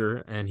starting pitcher,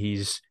 and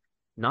he's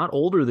not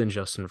older than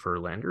Justin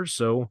Verlander.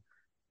 So,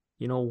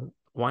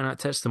 why not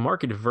test the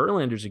market? If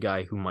Verlander's a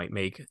guy who might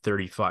make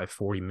 35,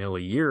 40 mil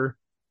a year,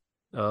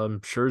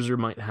 Scherzer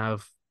might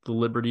have the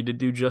liberty to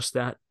do just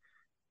that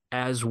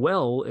as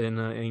well,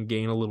 and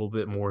gain a little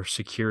bit more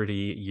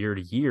security year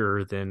to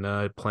year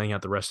than playing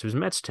out the rest of his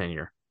Mets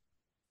tenure.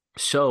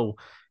 So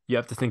you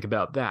have to think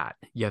about that.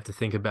 You have to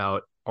think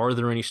about, are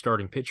there any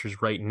starting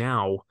pitchers right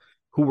now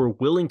who are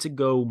willing to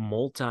go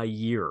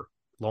multi-year,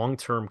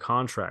 long-term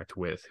contract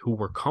with, who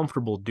were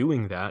comfortable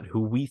doing that,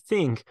 who we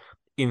think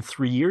in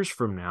 3 years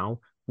from now,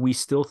 we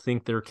still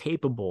think they're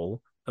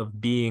capable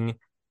of being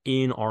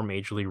in our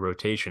major league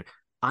rotation.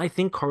 I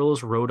think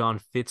Carlos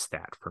Rodon fits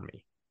that for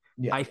me.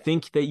 Yeah. I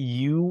think that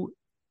you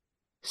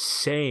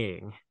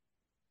saying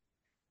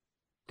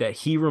that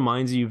he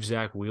reminds you of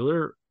Zach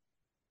Wheeler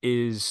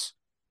is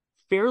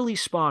fairly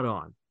spot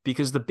on,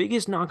 because the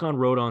biggest knock on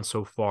Rodon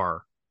so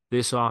far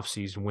this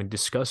offseason, when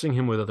discussing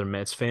him with other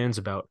Mets fans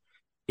about,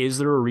 is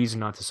there a reason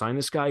not to sign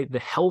this guy? The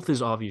health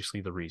is obviously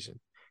the reason.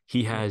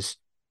 He has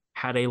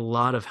had a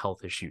lot of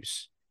health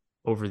issues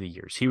over the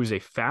years. He was a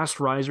fast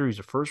riser. He was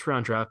a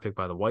first-round draft pick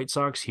by the White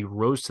Sox. He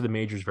rose to the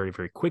majors very,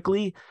 very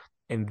quickly.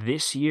 And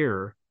this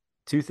year,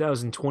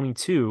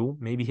 2022,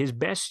 maybe his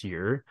best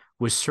year,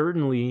 was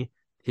certainly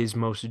his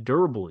most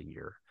durable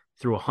year.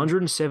 through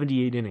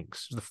 178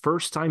 innings. It's the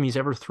first time he's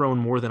ever thrown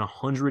more than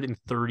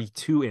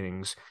 132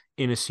 innings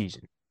in a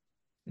season,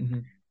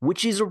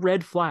 which is a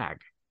red flag.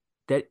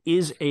 That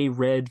is a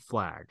red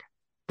flag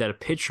that a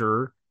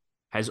pitcher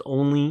has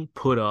only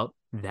put up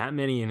that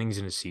many innings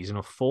in a season,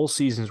 a full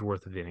season's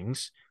worth of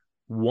innings,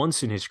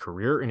 once in his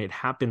career, and it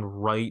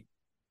happened right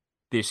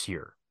this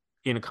year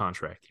in a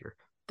contract year.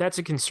 That's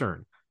a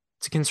concern.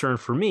 It's a concern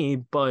for me,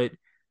 but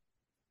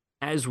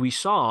as we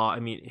saw, I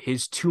mean,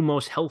 his two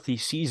most healthy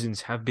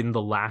seasons have been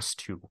the last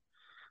two.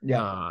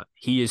 Yeah.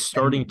 He is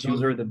starting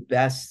Those are the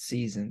best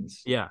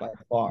seasons by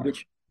far.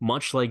 Which,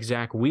 much like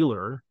Zach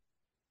Wheeler,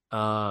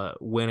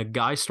 when a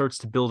guy starts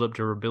to build up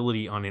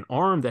durability on an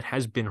arm that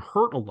has been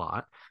hurt a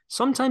lot,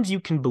 sometimes you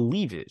can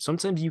believe it.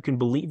 Sometimes you can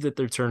believe that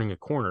they're turning a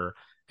corner,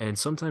 and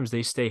sometimes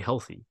they stay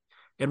healthy.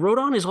 And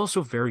Rodon is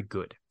also very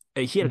good.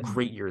 He had a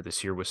great year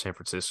this year with San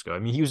Francisco. I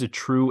mean, he was a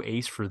true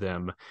ace for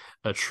them,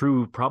 a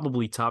true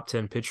probably top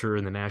 10 pitcher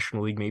in the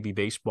National League, maybe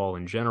baseball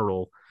in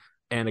general,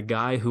 and a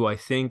guy who I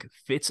think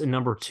fits a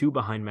number two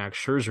behind Max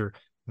Scherzer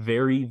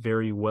very,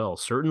 very well.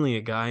 Certainly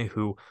a guy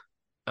who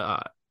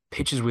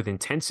pitches with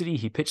intensity.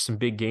 He pitched some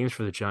big games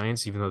for the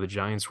Giants, even though the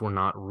Giants were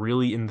not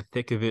really in the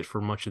thick of it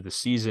for much of the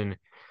season.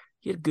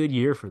 He had a good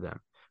year for them.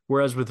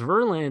 Whereas with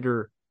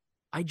Verlander,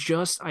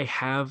 I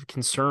have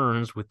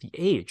concerns with the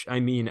age. I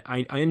mean,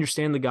 I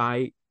understand the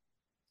guy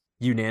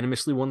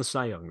unanimously won the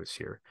Cy Young this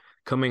year,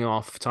 coming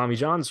off Tommy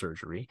John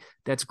surgery.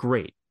 That's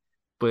great.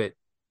 But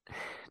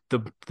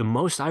the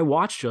most I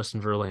watched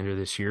Justin Verlander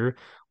this year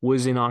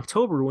was in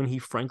October, when he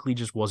frankly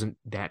just wasn't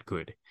that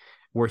good,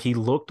 where he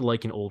looked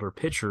like an older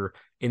pitcher.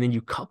 And then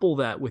you couple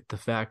that with the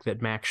fact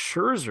that Max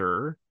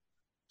Scherzer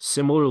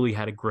similarly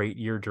had a great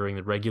year during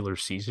the regular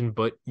season,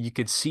 but you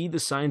could see the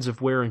signs of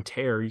wear and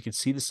tear. You could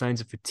see the signs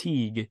of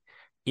fatigue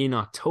in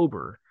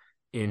October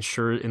in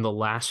the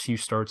last few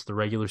starts of the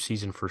regular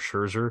season for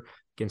Scherzer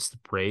against the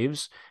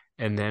Braves,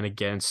 and then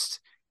against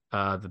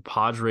the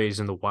Padres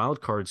in the wild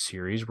card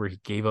series, where he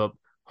gave up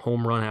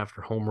home run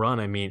after home run.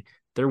 I mean,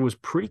 there was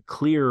pretty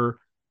clear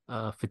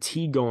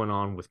fatigue going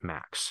on with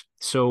Max.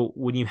 So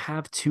when you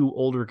have two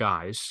older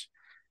guys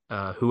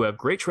who have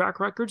great track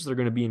records, they're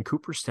going to be in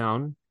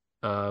Cooperstown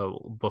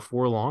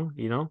before long,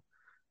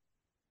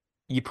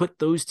 you put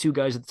those two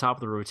guys at the top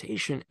of the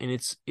rotation, and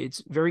it's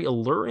very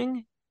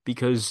alluring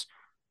because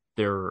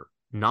they're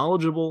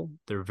knowledgeable,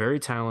 they're very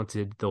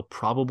talented, they'll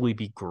probably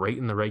be great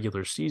in the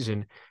regular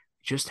season.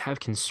 Just have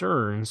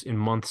concerns in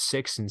month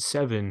 6 and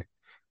 7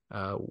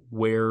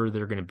 where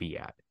they're going to be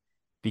at,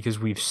 because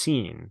we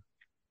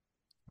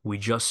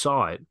just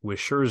saw it with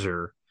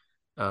Scherzer.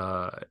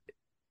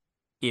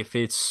 If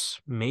it's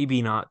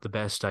maybe not the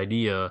best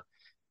idea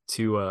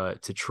to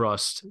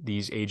trust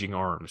these aging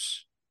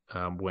arms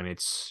when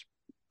it's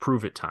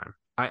prove it time.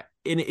 And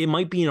it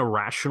might be an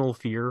irrational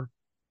fear,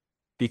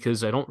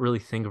 because I don't really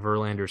think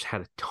Verlander's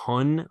had a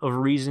ton of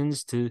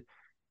reasons to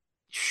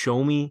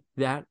show me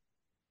that,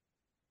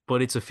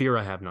 but it's a fear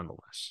I have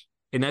nonetheless.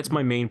 And that's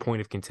my main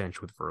point of contention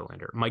with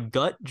Verlander. My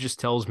gut just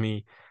tells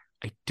me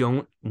I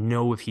don't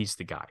know if he's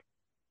the guy.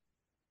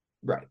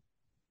 Right.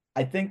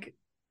 I think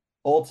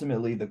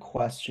ultimately the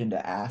question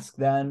to ask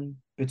then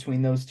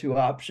between those two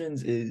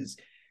options is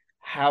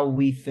how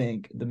we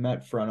think the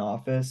Met front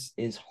office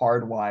is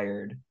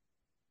hardwired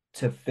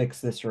to fix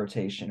this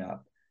rotation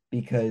up,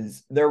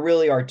 because there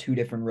really are two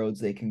different roads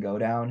they can go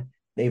down.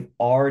 They've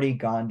already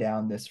gone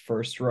down this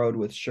first road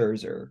with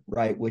Scherzer,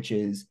 right? Which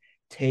is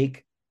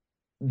take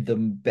the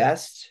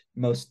best,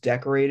 most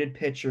decorated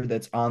pitcher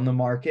that's on the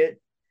market.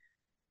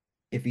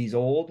 If he's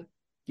old,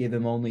 give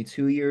him only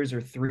 2 years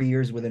or 3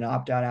 years with an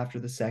opt-out after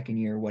the second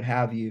year, what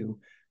have you.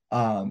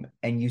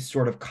 And you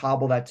sort of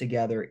cobble that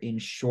together in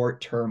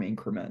short-term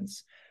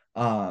increments.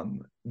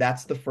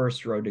 That's the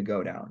first road to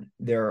go down.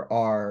 There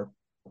are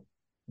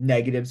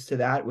negatives to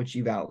that, which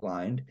you've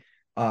outlined.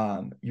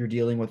 You're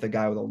dealing with a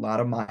guy with a lot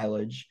of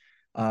mileage.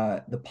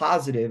 The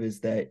positive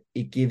is that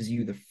it gives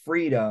you the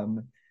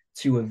freedom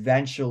to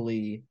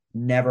eventually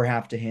never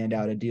have to hand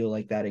out a deal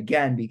like that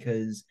again,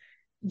 because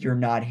you're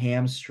not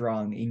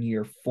hamstrung in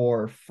year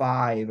 4 or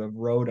 5 of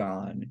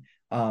Rodon,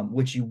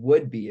 which you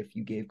would be if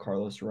you gave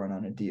Carlos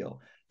Rodon a deal.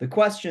 The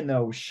question,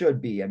 though,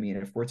 should be, I mean,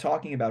 if we're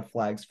talking about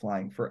flags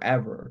flying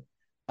forever,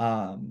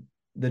 the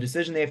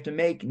decision they have to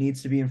make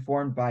needs to be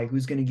informed by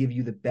who's going to give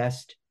you the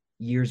best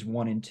years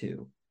 1 and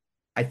 2.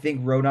 I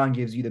think Rodon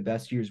gives you the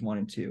best years 1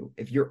 and 2.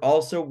 If you're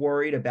also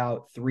worried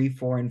about 3,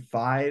 4, and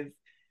 5,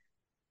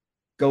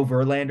 go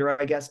Verlander,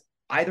 I guess.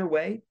 Either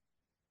way,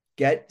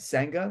 get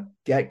Senga,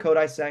 get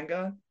Kodai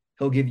Senga.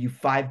 He'll give you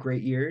 5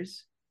 great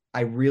years.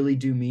 I really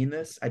do mean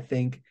this. I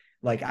think,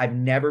 like, I've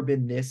never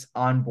been this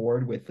on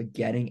board with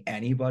getting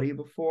anybody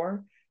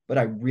before, but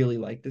I really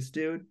like this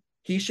dude.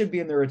 He should be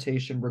in the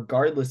rotation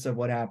regardless of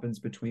what happens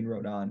between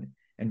Rodon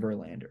and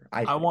Verlander.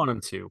 I want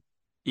him to.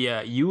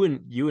 Yeah, you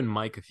and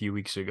Mike a few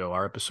weeks ago,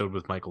 our episode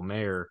with Michael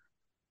Mayer,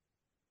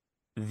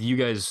 you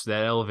guys,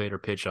 that elevator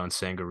pitch on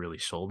Senga really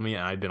sold me,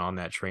 and I've been on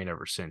that train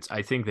ever since.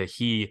 I think that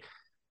he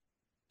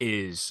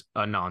is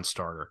a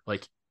non-starter.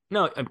 Like,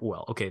 No,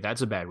 well, okay,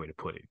 that's a bad way to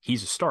put it.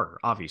 He's a starter,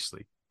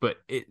 obviously, but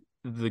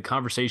the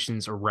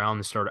conversations around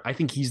the starter, I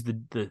think he's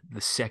the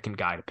second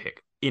guy to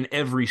pick in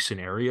every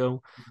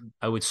scenario.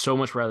 I would so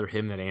much rather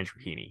him than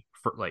Andrew Heaney.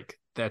 For like,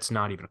 that's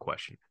not even a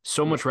question.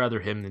 So Yeah. much rather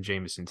him than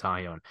Jameson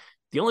Taillon.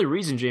 The only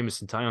reason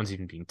Jameson Taillon's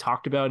even being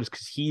talked about is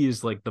because he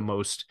is like the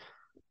most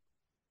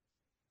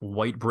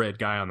white bread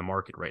guy on the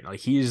market right now.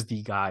 Like, he is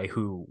the guy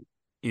who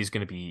is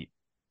going to be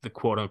the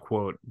quote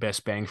unquote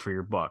best bang for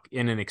your buck.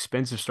 In an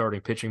expensive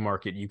starting pitching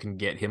market, you can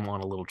get him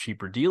on a little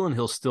cheaper deal and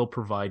he'll still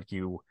provide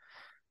you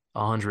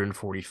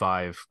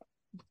 145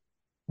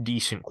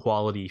 decent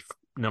quality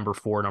number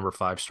 4, number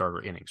 5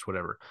 starter innings,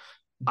 whatever.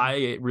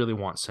 I really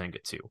want Senga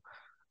too.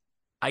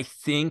 I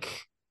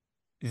think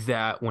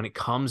that when it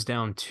comes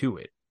down to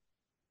it,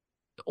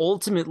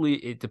 ultimately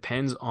it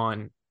depends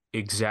on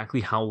exactly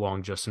how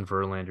long Justin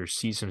Verlander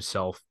sees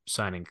himself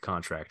signing a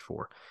contract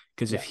for.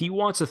 Because if Yeah. he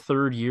wants a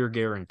 3rd year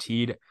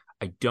guaranteed,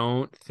 I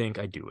don't think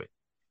I do it.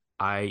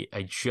 I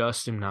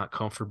just am not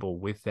comfortable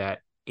with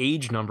that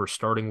age number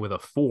starting with a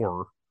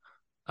 4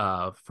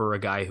 for a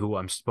guy who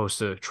I'm supposed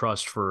to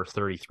trust for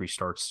 33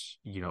 starts,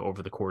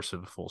 over the course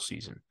of a full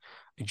season.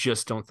 I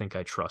just don't think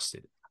I trust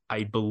it.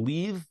 I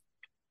believe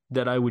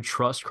that I would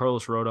trust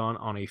Carlos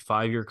Rodon on a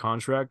 5-year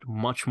contract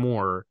much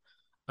more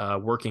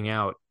working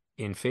out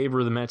in favor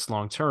of the Mets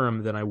long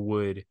term than I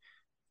would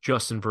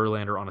Justin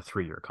Verlander on a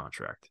 3-year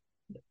contract.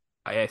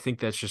 I think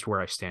that's just where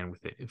I stand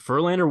with it. If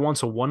Verlander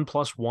wants a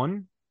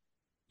 1+1,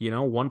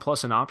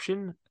 1+ an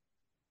option,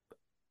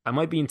 I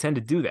might be intent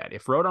to do that.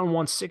 If Rodon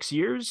wants 6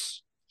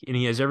 years, and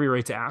he has every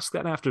right to ask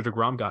that after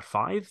DeGrom got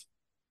 5,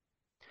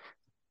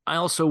 I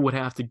also would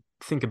have to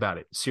think about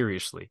it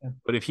seriously. Yeah.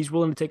 But if he's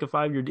willing to take a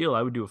 5-year deal,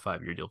 I would do a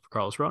 5-year deal for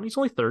Carlos Rodon. He's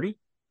only 30.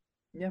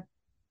 Yeah.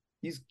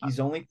 He's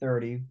only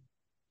 30.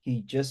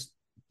 He just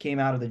came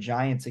out of the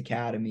Giants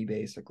Academy,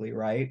 basically,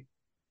 right?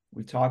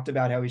 We talked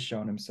about how he's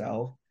shown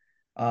himself.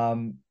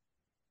 I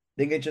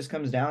think it just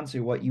comes down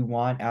to what you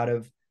want out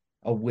of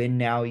a win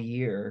now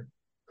year,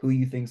 who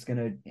you think's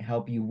gonna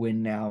help you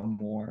win now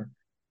more.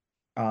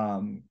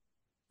 Um,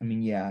 I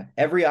mean, yeah,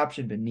 every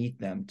option beneath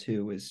them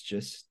too is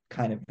just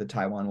kind of the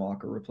Taiwan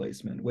Walker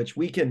replacement, which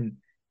we can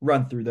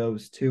run through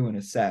those too in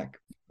a sec.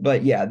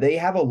 But yeah, they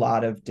have a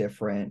lot of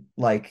different,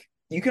 like,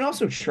 you can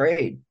also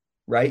trade,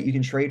 right? You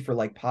can trade for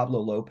like Pablo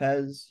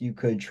Lopez. You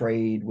could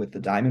trade with the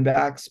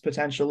Diamondbacks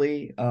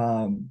potentially.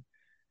 I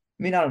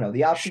mean, I don't know.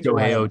 The options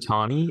Shohei around.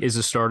 Ohtani is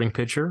a starting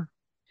pitcher.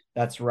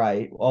 That's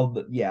right.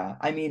 Well, yeah.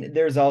 I mean,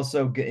 there's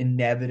also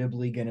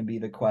inevitably going to be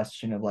the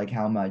question of like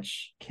how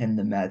much can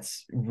the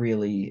Mets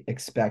really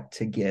expect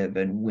to give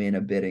and win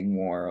a bidding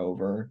war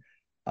over.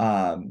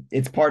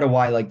 It's part of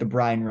why like the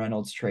Brian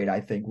Reynolds trade I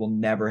think will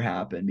never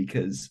happen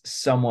because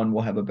someone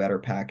will have a better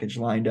package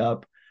lined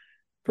up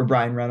for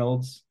Brian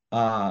Reynolds.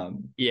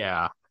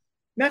 Yeah,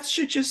 Mets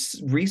should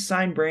just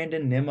re-sign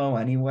Brandon Nimmo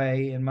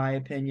anyway, in my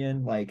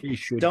opinion. Like, he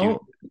should do.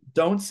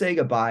 don't say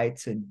goodbye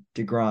to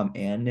DeGrom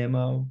and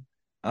Nimmo.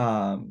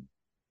 Um,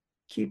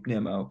 keep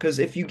Nimmo because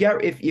if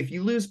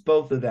you lose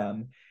both of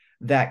them,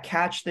 that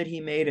catch that he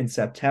made in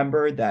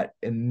September, that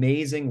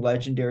amazing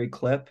legendary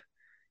clip,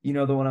 you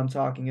know the one I'm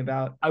talking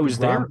about, I was DeGrom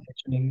there.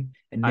 pitching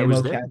and I was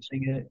Nimmo there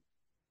catching it.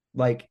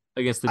 Like,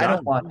 against the I don't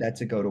Dodgers. want that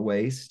to go to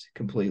waste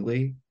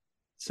completely.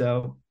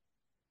 So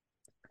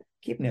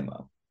keep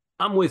Nimmo.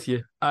 I'm with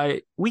you.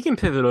 We can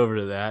pivot over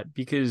to that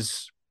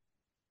because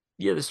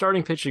yeah, the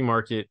starting pitching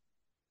market,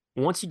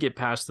 once you get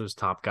past those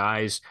top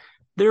guys,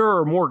 there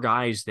are more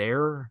guys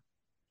there.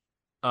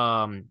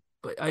 But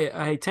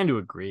I tend to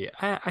agree.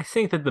 I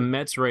think that the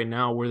Mets right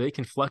now, where they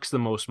can flex the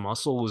most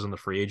muscle, is in the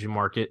free agent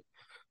market.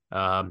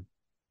 Um,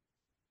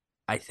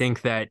 I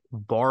think that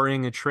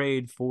barring a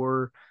trade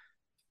for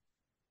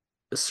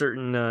a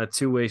certain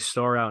two-way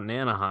star out in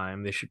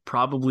Anaheim, they should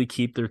probably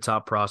keep their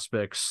top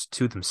prospects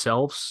to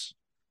themselves.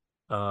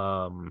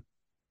 Um,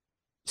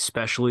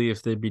 Especially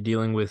if they'd be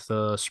dealing with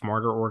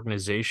smarter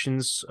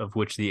organizations, of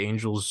which the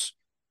Angels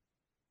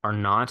are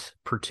not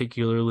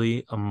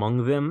particularly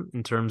among them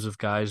in terms of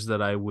guys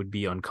that I would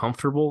be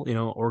uncomfortable,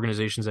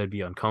 organizations I'd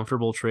be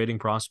uncomfortable trading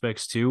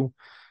prospects to,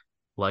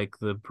 like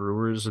the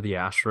Brewers or the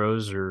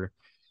Astros or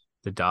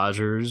the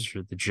Dodgers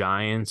or the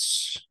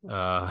Giants,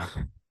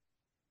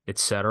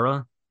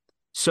 etc.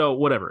 So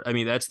whatever. I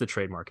mean, that's the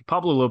trade market.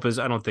 Pablo Lopez,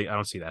 I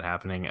don't see that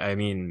happening. I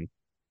mean,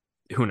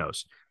 who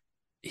knows?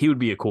 He would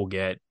be a cool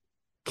get.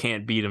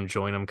 Can't beat him,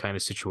 join him kind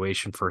of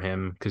situation for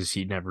him because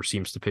he never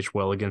seems to pitch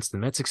well against the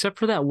Mets, except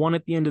for that one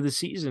at the end of the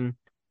season,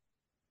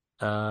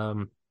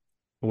 um,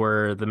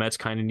 where the Mets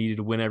kind of needed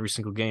to win every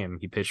single game.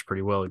 He pitched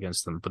pretty well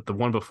against them, but the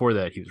one before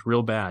that, he was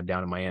real bad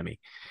down in Miami.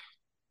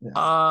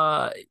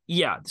 Yeah.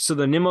 Yeah. So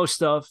the Nimmo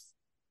stuff,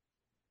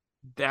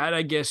 that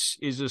I guess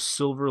is a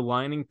silver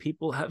lining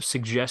people have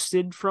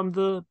suggested from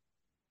the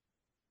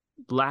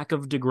lack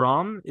of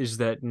DeGrom is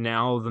that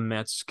now the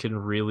Mets can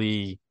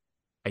really,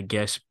 I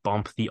guess,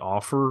 bump the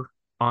offer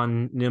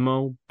on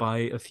Nimmo by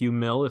a few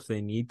mil if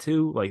they need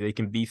to. Like they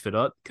can beef it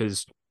up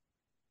because,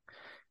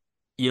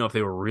 if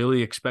they were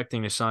really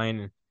expecting to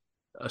sign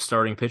a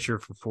starting pitcher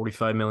for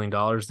 $45 million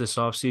this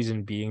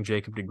offseason being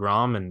Jacob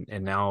deGrom,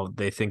 and now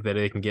they think that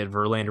they can get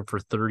Verlander for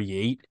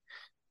 38.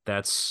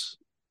 That's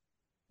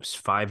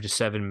 5 to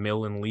 7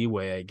 mil in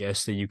leeway, I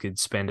guess, that you could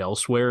spend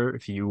elsewhere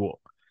if you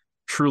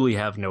truly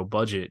have no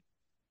budget.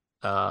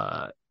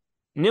 Uh,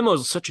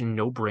 Nimmo's such a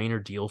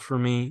no-brainer deal for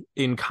me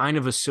in kind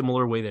of a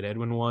similar way that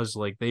Edwin was.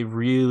 Like, they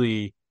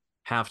really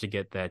have to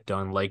get that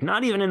done. Like,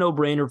 not even a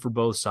no-brainer for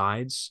both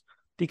sides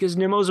because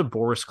Nimmo's a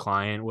Boris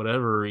client,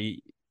 whatever.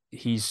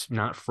 He's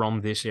not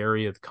from this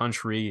area of the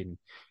country and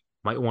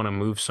might want to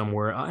move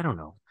somewhere. I don't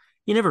know.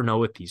 You never know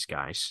with these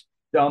guys.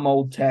 Dumb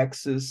old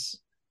Texas.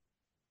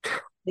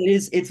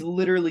 It's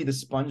literally the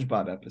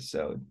SpongeBob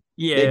episode.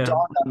 It Yeah.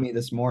 dawned on me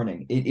this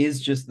morning. It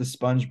is just the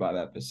SpongeBob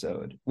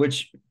episode,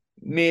 which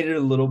made it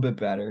a little bit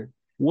better.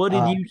 What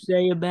did you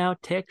say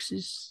about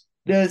Texas?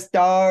 The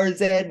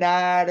stars at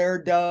night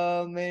are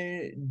dumb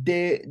and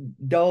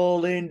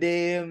dull and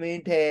dim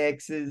in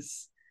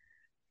Texas.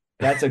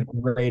 That's a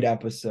great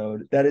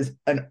episode. That is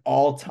an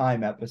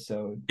all-time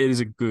episode. It is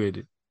a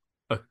good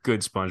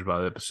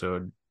SpongeBob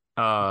episode.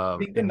 I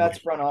think the Mets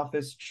front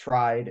office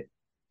tried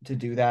to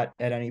do that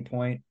at any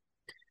point.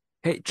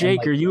 Hey And Jake,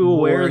 like are you lure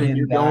aware that him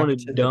you're back going to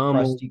to the dumb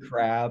old... Krusty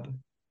Krab?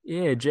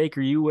 Yeah, Jake,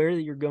 are you aware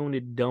that you're going to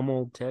dumb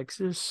old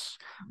Texas?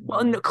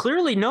 Well, No. no,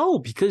 clearly no,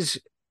 because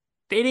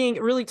they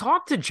didn't really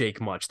talk to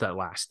Jake much that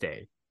last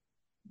day.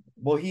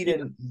 Well, they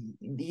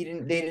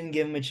didn't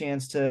give him a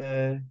chance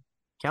to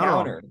Counter.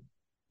 counter,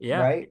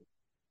 Yeah. right?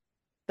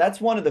 That's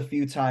one of the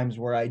few times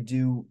where I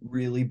do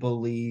really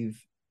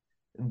believe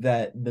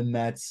that the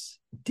Mets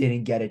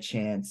didn't get a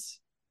chance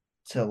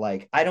to,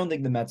 like, I don't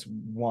think the Mets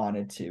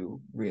wanted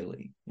to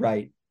really,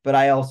 right? But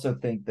I also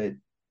think that,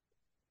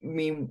 I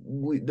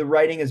mean, the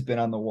writing has been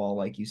on the wall,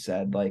 like you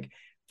said. Like, I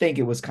think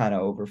it was kind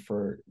of over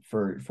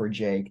for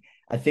Jake.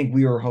 I think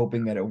we were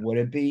hoping that it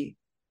wouldn't be.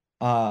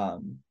 But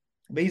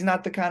he's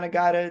not the kind of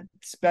guy to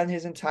spend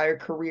his entire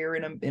career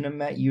in a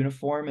Met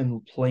uniform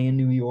and play in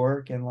New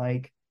York, and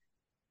like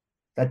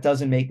that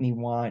doesn't make me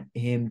want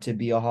him to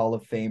be a Hall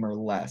of Famer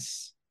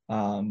less.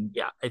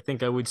 Yeah, I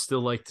think I would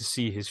still like to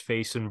see his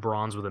face in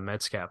bronze with a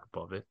Mets cap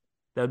above it.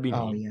 That'd be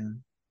Oh neat.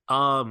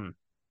 yeah.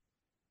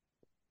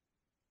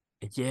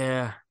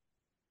 Yeah.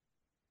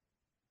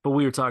 But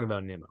we were talking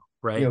about Nimmo,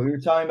 right? Yeah, we were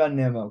talking about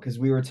Nimmo because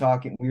we were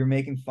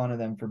making fun of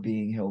them for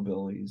being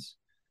hillbillies.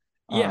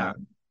 Yeah.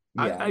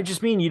 Yeah. I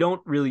just mean you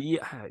don't really.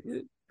 Yeah,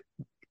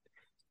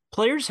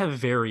 players have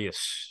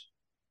various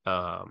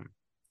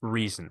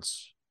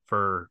reasons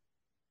for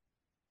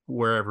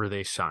wherever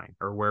they sign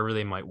or wherever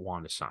they might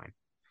want to sign.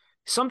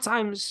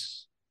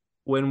 Sometimes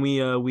when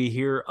we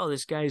hear, oh,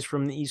 this guy's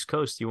from the East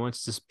Coast, he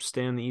wants to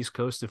stay on the East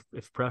Coast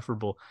if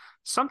preferable.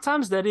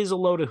 Sometimes that is a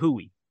load of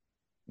hooey.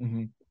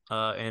 Mm-hmm.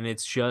 And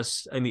it's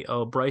just, I mean,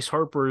 Bryce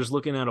Harper is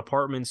looking at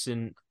apartments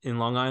in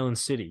Long Island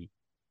City.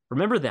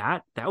 Remember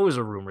that? That was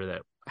a rumor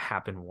that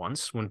happened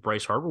once when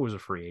Bryce Harper was a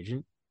free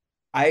agent.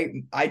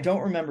 I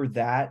don't remember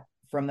that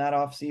from that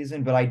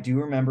offseason, but I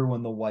do remember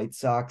when the White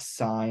Sox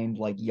signed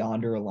like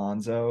Yonder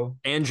Alonso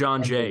And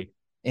John Jay.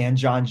 And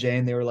John Jay,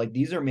 and they were like,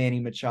 these are Manny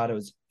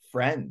Machado's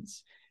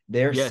friends.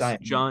 They're Yes,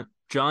 signing.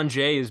 John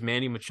Jay is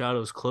Manny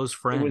Machado's close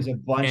friend. It was a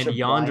bunch and of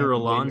Yonder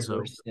Brian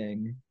Alonso.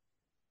 Sting.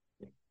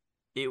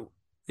 It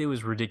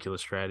was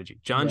ridiculous strategy.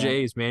 John Yeah.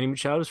 Jay is Manny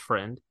Machado's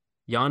friend.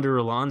 Yonder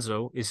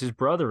Alonso is his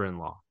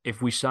brother-in-law.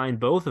 If we sign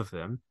both of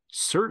them,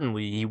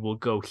 certainly he will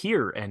go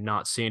here and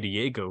not San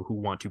Diego, who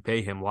want to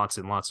pay him lots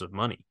and lots of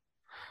money.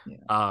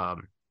 Yeah.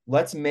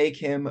 Let's make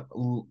him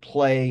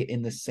play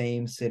in the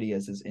same city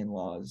as his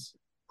in-laws.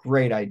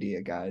 Great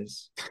idea,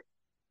 guys.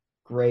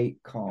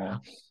 Great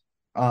call.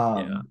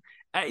 Yeah.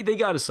 They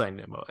got to sign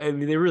Nimmo. I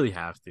mean, they really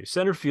have to.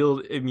 Center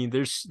field, I mean,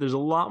 there's a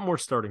lot more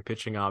starting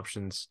pitching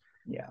options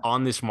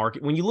on this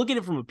market. When you look at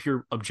it from a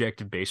pure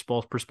objective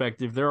baseball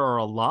perspective, there are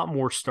a lot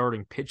more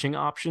starting pitching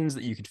options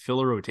that you could fill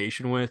a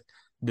rotation with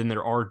than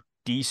there are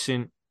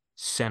decent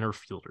center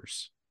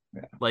fielders.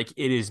 Yeah. Like,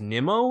 it is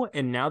Nimmo,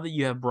 and now that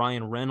you have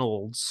Brian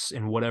Reynolds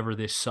and whatever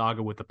this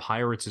saga with the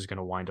Pirates is going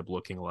to wind up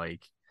looking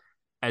like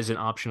as an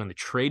option on the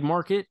trade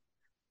market,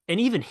 and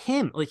even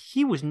him, like,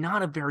 he was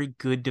not a very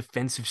good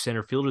defensive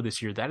center fielder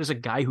this year. That is a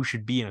guy who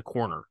should be in a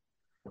corner.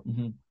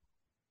 Mm-hmm.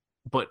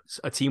 But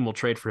a team will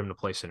trade for him to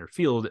play center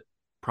field,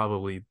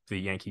 probably the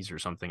Yankees or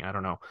something. I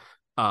don't know.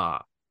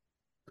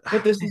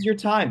 But this is your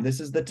time. This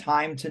is the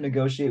time to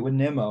negotiate with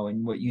Nimmo.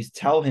 And what you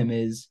tell him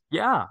is,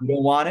 yeah, you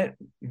don't want it.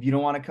 If you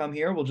don't want to come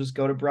here, we'll just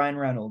go to Brian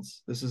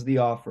Reynolds. This is the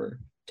offer.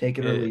 Take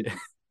it or leave it.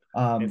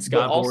 And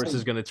Scott Boras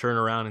is going to turn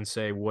around and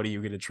say, what are you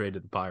going to trade to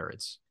the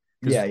Pirates?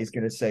 Yeah, he's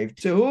going to say,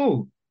 to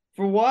who?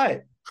 For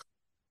what?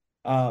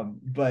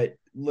 But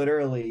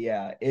literally,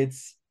 yeah,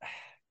 it's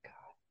God,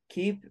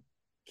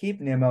 keep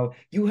Nimmo.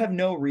 You have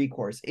no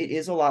recourse. It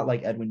is a lot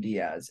like Edwin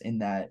Diaz in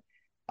that,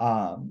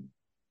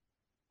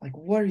 like,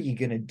 what are you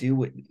gonna do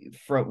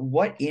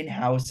what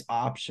in-house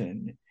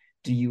option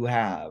do you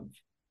have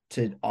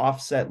to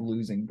offset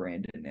losing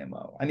Brandon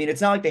Nimmo? I mean,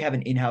 it's not like they have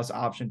an in-house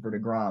option for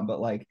DeGrom, but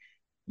like,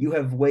 you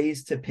have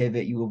ways to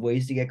pivot. You have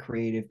ways to get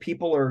creative.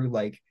 People are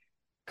like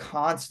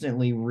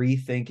constantly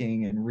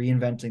rethinking and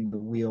reinventing the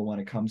wheel when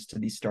it comes to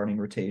these starting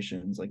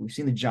rotations. Like we've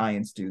seen the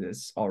Giants do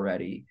this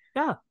already.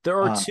 Yeah,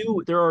 there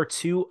are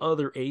two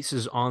other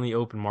aces on the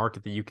open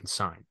market that you can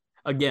sign.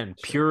 Again,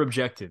 Sure. pure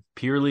objective,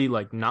 purely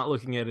like not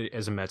looking at it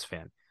as a Mets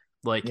fan.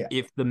 Like Yeah.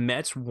 if the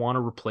Mets want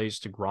to replace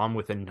DeGrom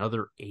with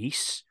another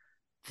ace,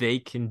 they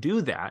can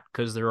do that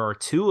because there are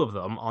two of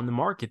them on the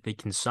market they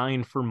can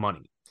sign for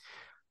money.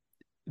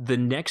 The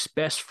next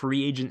best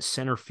free agent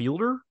center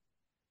fielder,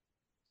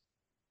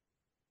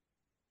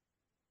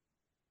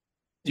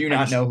 Do you I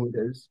not know who it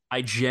is?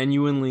 I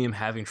genuinely am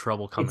having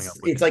trouble coming up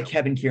with It's the like name.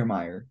 Kevin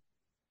Kiermaier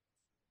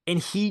And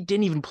he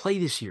didn't even play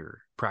this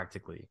year,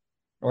 practically.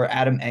 or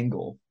Adam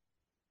Engel.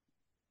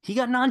 He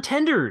got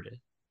non-tendered.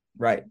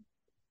 Right.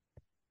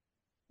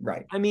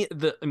 Right. I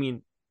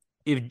mean,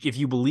 if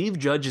you believe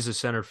Judge is a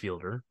center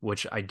fielder,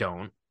 which I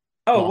don't,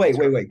 Oh, long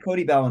term, wait.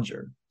 Cody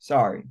Bellinger.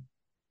 Sorry.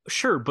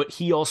 sure, but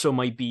he also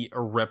might be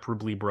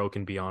irreparably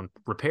broken beyond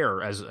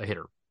repair as a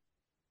hitter.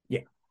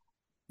 Yeah.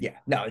 Yeah.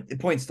 No, the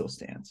point still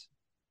stands.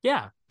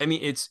 Yeah, I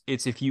mean, it's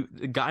if you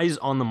guys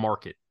on the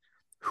market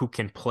who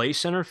can play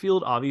center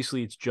field.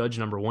 Obviously, it's Judge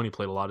number one. He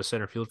played a lot of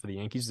center field for the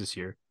Yankees this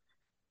year,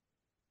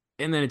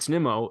 and then it's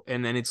Nimmo,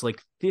 and then it's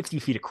like 50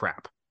 feet of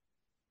crap.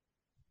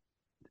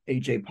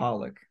 AJ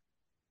Pollock.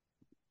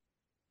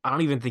 I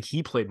don't even think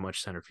he played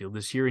much center field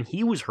this year, and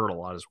he was hurt a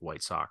lot as a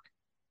White Sox.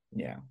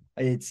 Yeah.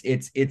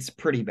 It's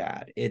pretty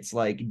bad. It's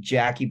like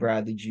Jackie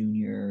Bradley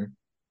Jr.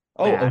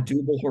 Oh, Bad.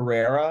 Odubel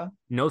Herrera.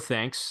 No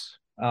thanks.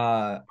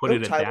 Put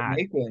it at Tyler that.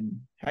 Naquin.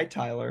 Hi,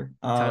 Tyler.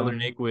 Tyler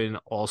Naquin,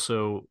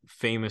 also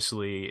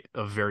famously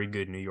a very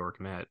good New York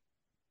Met.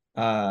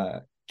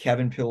 Uh,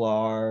 Kevin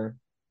Pillar.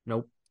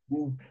 Nope.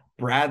 Ooh,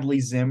 Bradley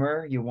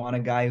Zimmer. You want a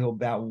guy who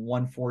about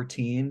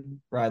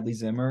 114, Bradley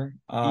Zimmer.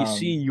 You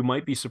see, you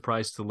might be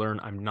surprised to learn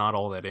I'm not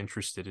all that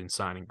interested in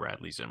signing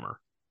Bradley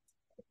Zimmer.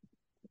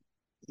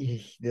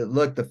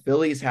 Look, the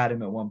Phillies had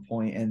him at one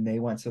point and they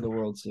went to the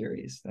World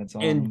Series. That's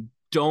all. And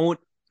don't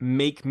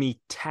make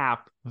me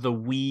tap the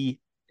 "we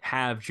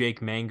have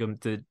Jake Mangum"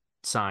 the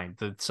sign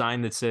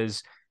that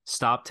says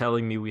 "stop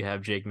telling me we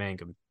have Jake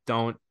Mangum."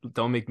 Don't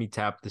make me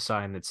tap the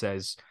sign that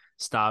says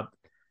 "stop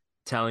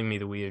telling me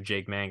that we have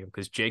Jake Mangum,"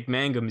 because Jake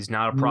Mangum is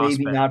not a Maybe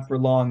prospect. not for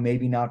long.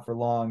 Maybe not for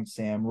long,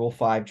 Sam. Rule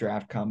 5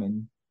 draft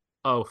coming.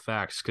 Oh,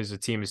 facts, because the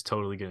team is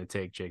totally going to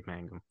take Jake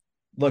Mangum.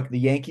 Look, the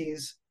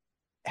Yankees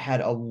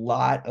had a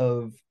lot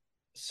of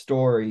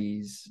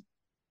stories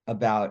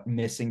about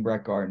missing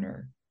Brett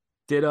Gardner.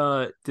 Did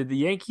the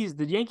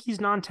Yankees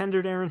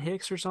non-tendered Aaron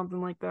Hicks or something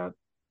like that?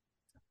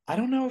 I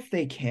don't know if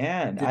they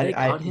can. Did they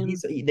cut him?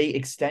 They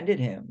extended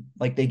him.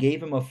 Like they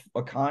gave him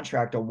a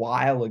contract a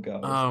while ago.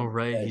 Oh,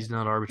 right. He's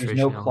not There's arbitration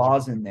no eligible.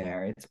 clause in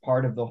there. It's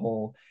part of the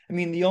whole. I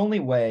mean, the only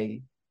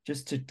way,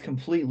 just to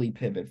completely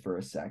pivot for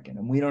a second,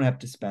 and we don't have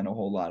to spend a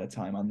whole lot of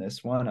time on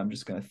this one. I'm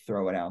just going to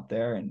throw it out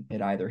there, and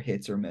it either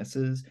hits or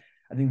misses.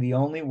 I think the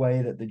only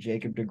way that the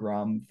Jacob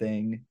DeGrom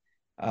thing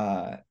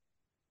uh,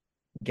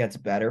 gets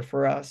better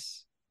for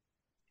us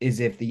is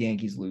if the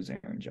Yankees lose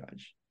Aaron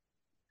Judge.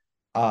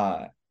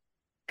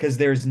 Because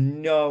there's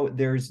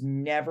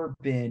never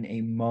been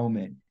a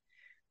moment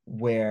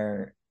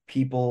where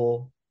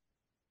people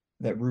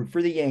that root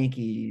for the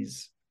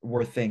Yankees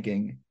were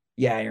thinking,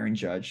 yeah, Aaron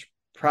Judge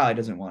probably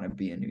doesn't want to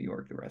be in New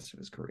York the rest of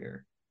his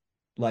career.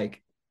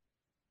 Like,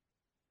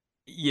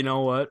 You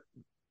know what?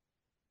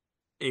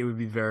 It would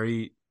be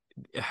very,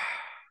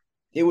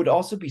 it would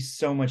also be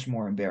so much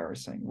more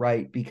embarrassing,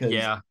 right? Because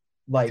yeah,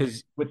 like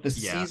because with the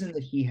yeah, season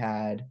that he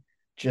had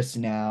just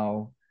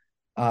now,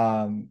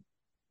 um,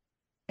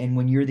 and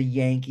when you're the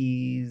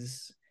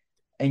Yankees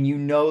and you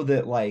know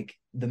that like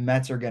the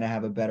Mets are going to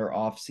have a better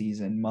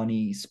offseason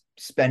money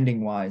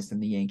spending wise than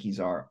the Yankees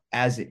are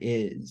as it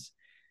is,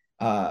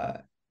 uh,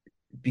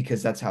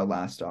 because that's how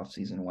last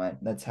offseason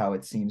went. That's how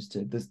it seems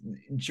to this.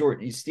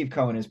 Steve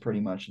Cohen is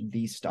pretty much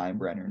the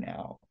Steinbrenner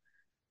now.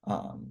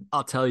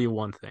 I'll tell you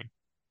one thing,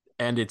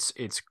 and it's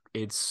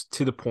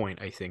to the point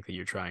I think that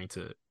you're trying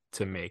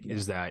to make Yeah.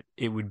 is that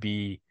it would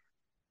be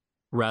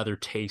rather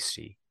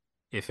tasty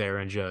if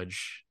Aaron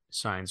Judge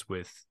signs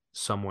with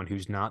someone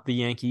who's not the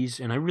Yankees,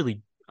 and I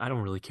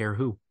don't really care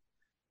who.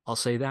 I'll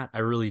say that I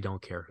really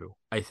don't care who.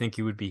 I think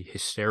it would be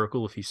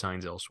hysterical if he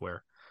signs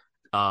elsewhere.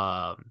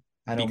 Um,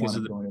 I don't because want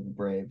of him going to the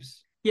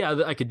Braves.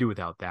 yeah, I could do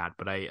without that,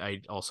 but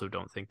I also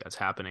don't think that's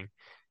happening.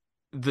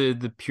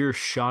 The pure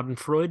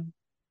Schadenfreude,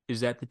 is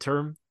that the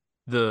term?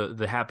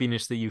 The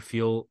happiness that you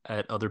feel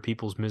at other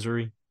people's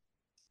misery.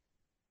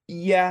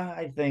 Yeah,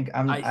 I think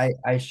I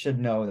I should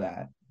know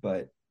that,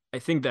 but I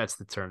think that's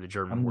the term, the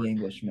German I'm the word.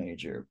 English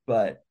major.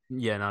 But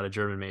Yeah, not a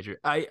German major.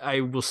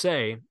 I will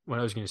say what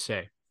I was going to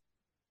say.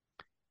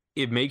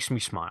 It makes me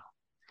smile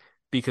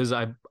because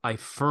I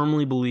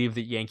firmly believe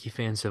that Yankee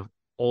fans have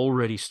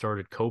already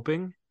started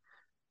coping.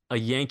 A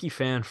Yankee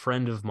fan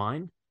friend of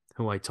mine,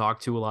 who I talk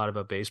to a lot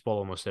about baseball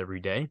almost every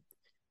day,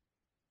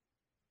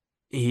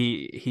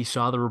 he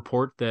saw the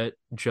report that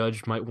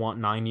Judge might want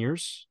 9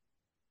 years,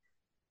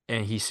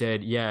 and he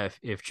said, "Yeah,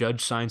 if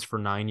Judge signs for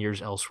 9 years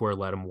elsewhere,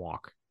 let him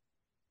walk."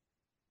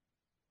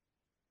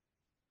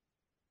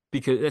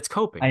 because that's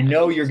coping. I I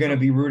know mean, you're it's going to coping.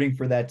 be rooting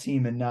for that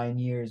team in 9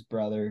 years,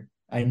 brother.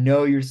 I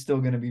know you're still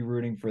going to be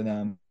rooting for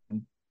them.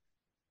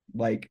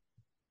 Like,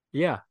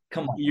 Yeah,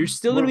 come you're on.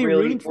 still going to be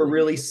rooting We're for.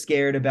 really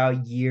scared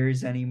about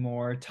years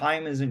anymore.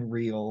 Time isn't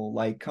real.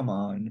 Like, come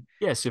on.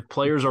 Yes, if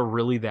players are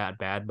really that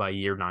bad by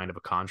year 9 of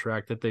a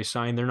contract that they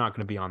sign, they're not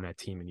going to be on that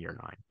team in year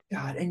 9.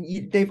 God,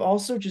 and they've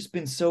also just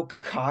been so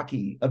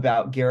cocky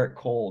about Garrett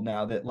Cole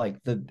now that like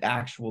the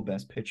actual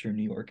best pitcher in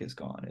New York is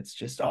gone. It's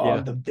just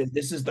Yeah,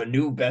 this is the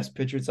new best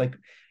pitcher. It's like,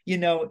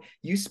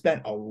 you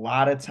spent a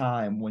lot of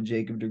time when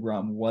Jacob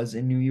DeGrom was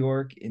in New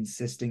York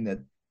insisting that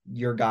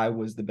your guy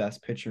was the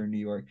best pitcher in New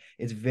York.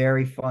 It's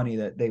very funny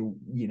that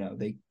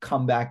they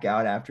come back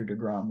out after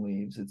DeGrom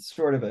leaves. It's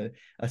sort of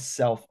a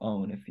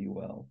self-own, if you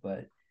will.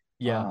 But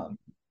yeah. um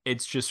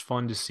It's just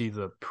fun to see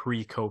the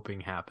pre-coping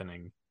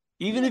happening.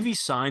 Even yeah, if he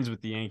signs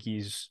with the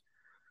Yankees,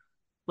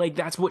 like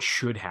that's what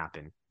should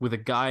happen with a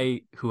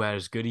guy who had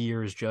as good a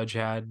year as Judge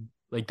had.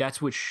 Like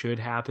that's what should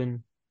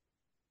happen.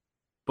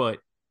 But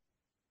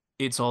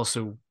it's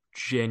also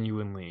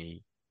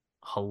genuinely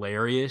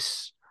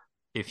hilarious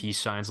if he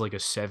signs like a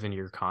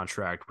 7-year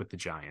contract with the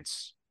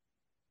Giants.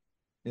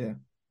 yeah.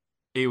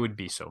 It would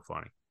be so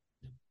funny.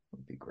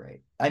 Would be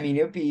great. I mean,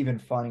 it would be even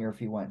funnier if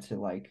he went to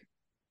like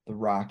the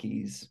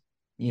Rockies,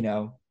 you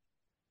know,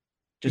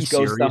 Be just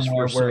go serious for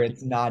somewhere a where second.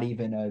 it's not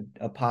even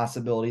a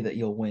possibility that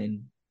you'll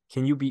win.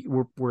 Can you be?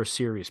 We're a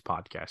serious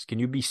podcast. Can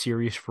you be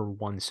serious for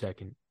 1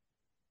 second?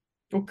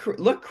 Well,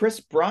 look, Chris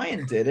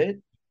Bryant did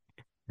it.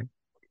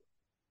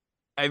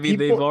 I mean,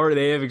 People,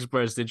 they have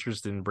expressed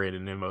interest in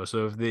Brandon Nimmo.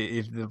 So if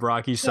the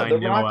Rockies no, sign the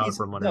Nimmo out Rockies,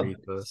 from no, underneath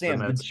the Sam,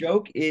 the Mets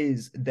joke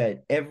is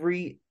that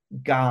every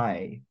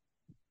guy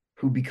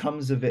who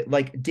becomes of it,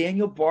 like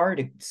Daniel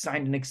Bard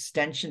signed an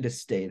extension to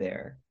stay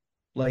there.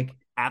 Like,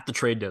 at the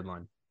trade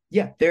deadline,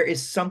 yeah, there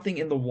is something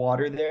in the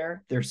water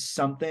there. There's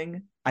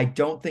something. I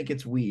don't think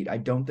it's weed. I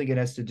don't think it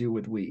has to do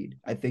with weed.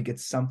 I think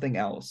it's something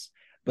else.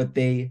 But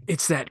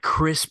it's that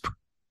crisp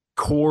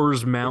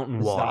Coors Mountain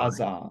the water.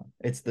 Zaza.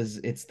 It's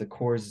the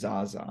core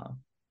Zaza.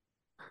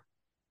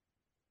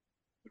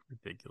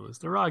 Ridiculous.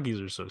 The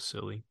Rockies are so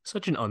silly.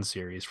 Such an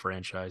unserious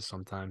franchise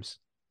sometimes,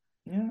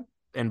 Yeah.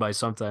 and by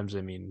sometimes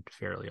I mean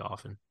fairly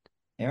often.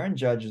 Aaron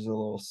Judge is a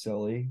little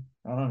silly.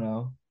 I don't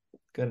know.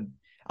 Good.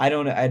 I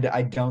don't know.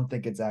 I don't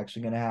think it's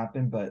actually gonna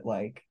happen, but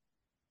like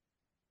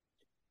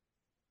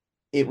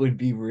it would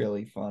be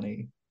really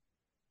funny.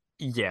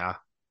 Yeah,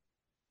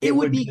 It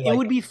would be it like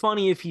would be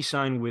funny if he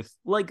signed with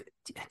like.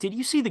 Did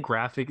you see the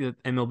graphic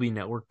that MLB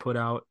Network put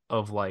out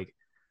of like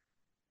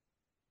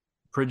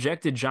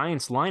projected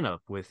Giants lineup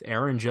with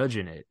Aaron Judge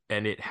in it,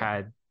 and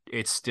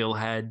it still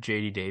had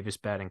JD Davis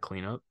batting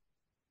cleanup.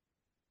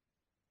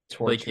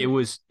 Like torture.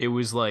 it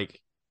was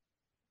like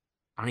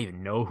I don't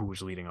even know who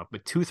was leading up,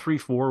 but 2, 3,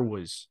 4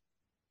 was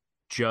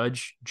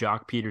Judge,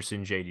 Jock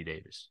Peterson, JD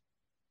Davis.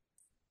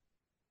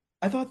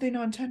 I thought they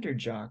non-tendered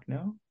Jock,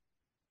 no?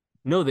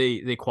 No,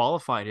 they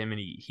qualified him and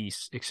he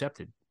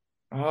accepted.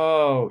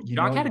 Oh,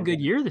 Jock had a you're good right.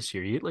 year this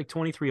year. He had like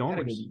 23 He had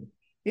a good homers. year.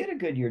 He had a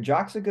good year.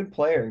 Jock's a good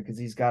player because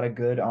he's got a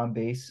good on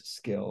base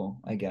skill,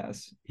 I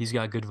guess. He's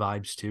got good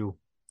vibes too.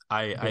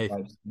 I Good I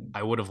vibes.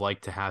 I would have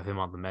liked to have him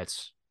on the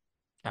Mets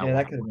at Yeah, one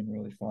that could have point. been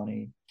really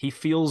funny. He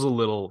feels a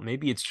little,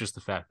 maybe it's just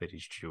the fact that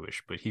he's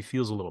Jewish, but he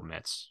feels a little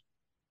Mets.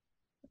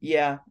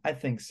 Yeah, I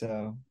think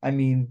so. I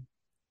mean,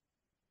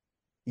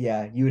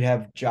 yeah, you would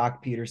have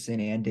Jock Peterson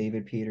and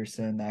David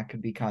Peterson. That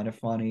could be kind of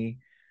funny,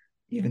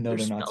 even though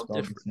They're they're not spelled spelled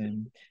the different.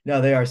 same.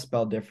 No, they are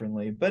spelled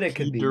differently, but it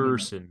could be,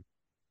 Peterson,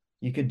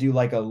 you could do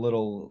like a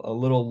little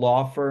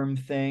law firm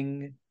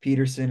thing,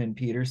 Peterson and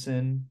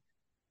Peterson.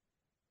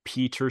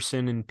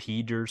 Peterson and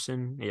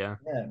Peterson. Yeah.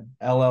 Yeah,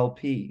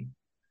 LLP.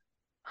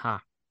 Ha. Huh.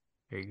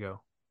 There you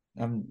go.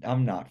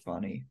 I'm not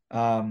funny.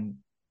 You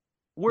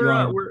We're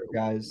want to we're remember,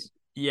 guys?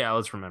 yeah,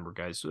 let's remember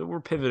guys. So we're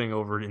pivoting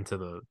over into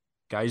the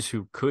guys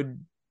who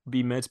could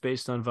be Mets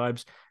based on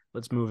vibes.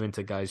 Let's move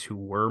into guys who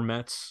were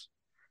Mets.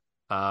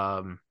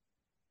 Um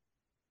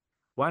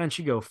why don't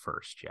you go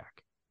first,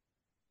 Jack?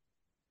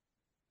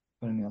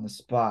 Putting me on the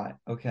spot.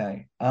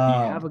 Okay. Do you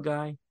have a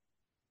guy?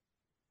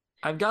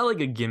 I've got like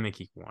a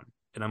gimmicky one,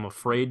 and I'm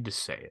afraid to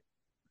say it.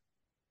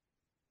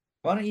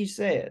 Why don't you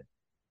say it?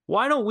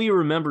 Why don't we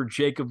remember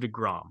Jacob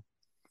DeGrom?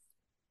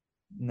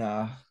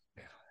 No.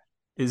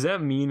 Is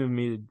that mean of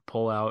me to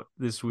pull out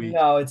this week?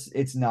 No,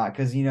 it's not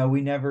because we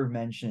haven't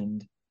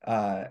mentioned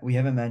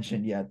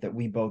yet that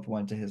we both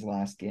went to his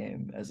last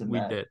game as a We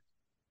Met. did.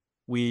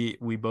 We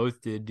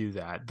both did do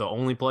that. The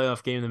only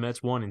playoff game the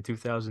Mets won in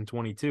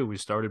 2022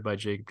 was started by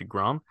Jacob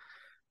DeGrom.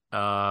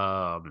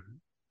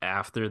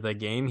 After the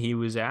game, he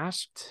was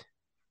asked,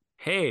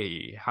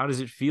 "Hey, how does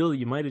it feel?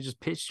 You might have just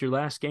pitched your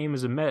last game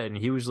as a Met," and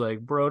he was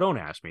like, "Bro, don't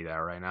ask me that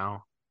right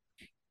now."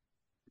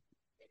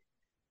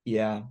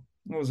 Yeah,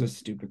 that was a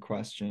stupid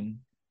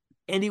question.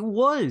 And it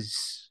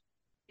was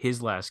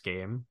his last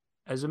game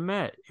as a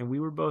Met, and we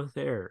were both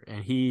there,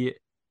 and he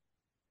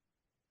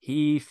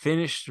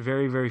finished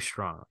very, very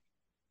strong.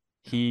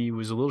 He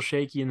was a little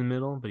shaky in the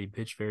middle, but he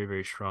pitched very,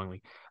 very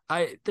strongly.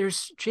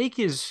 Jake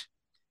is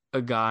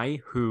a guy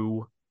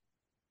who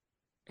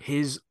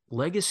his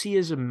legacy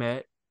as a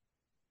Met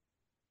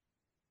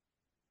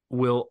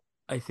will,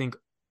 I think,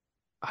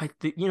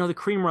 the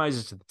cream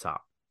rises to the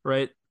top,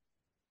 right?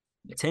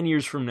 10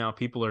 years from now,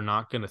 people are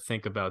not going to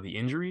think about the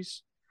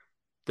injuries.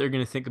 They're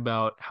going to think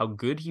about how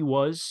good he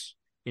was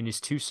in his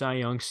two Cy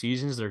Young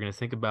seasons. They're going to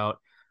think about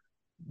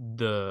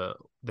the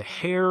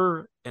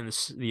hair and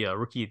the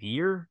rookie of the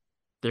year.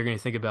 They're going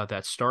to think about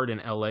that start in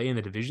LA in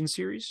the division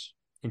series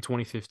in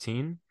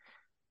 2015.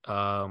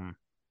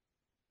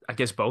 I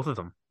guess both of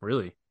them,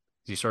 really.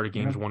 He started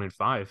games Yeah. 1 and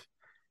 5.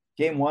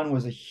 Game one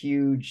was a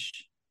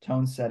huge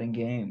tone setting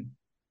game.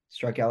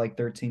 Struck out like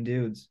 13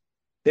 dudes.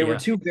 They were Yeah.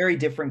 two very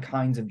different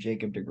kinds of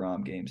Jacob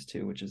DeGrom games,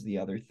 too, which is the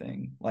other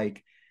thing.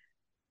 Like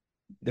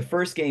the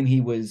first game,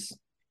 he was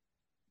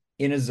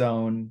in a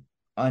zone,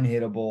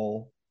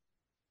 unhittable,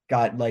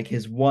 got like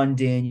his one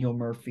Daniel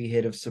Murphy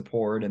hit of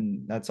support,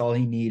 and that's all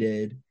he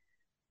needed.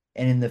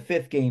 And in the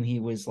fifth game, he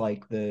was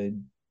like the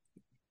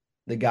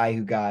guy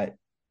who got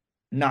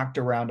knocked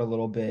around a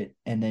little bit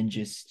and then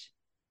just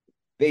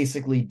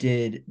basically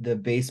did the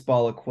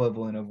baseball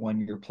equivalent of when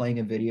you're playing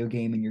a video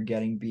game and you're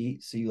getting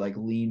beat. So you like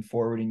lean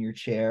forward in your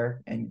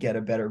chair and get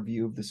a better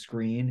view of the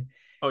screen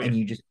Oh, yeah. and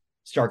you just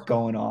start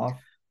going off.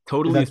 Because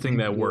Totally a that's what thing he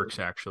that would do. works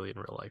actually in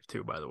real life,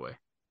 too, by the way.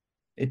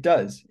 It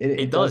does. It, It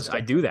it does does. I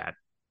stuff. do that.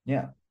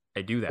 Yeah.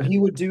 I do But that. he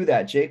would do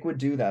that. Jake would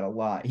do that a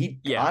lot. He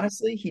Yeah.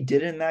 honestly he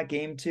did it in that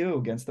game too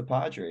against the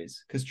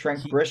Padres because Trent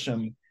He,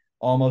 Grisham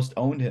almost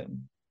owned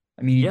him.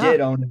 I mean, he yeah,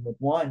 did own him with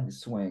one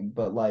swing,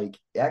 but like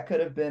that that could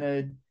have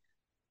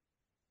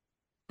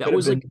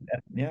was been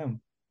like, yeah.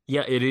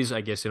 yeah, it is,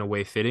 I guess, in a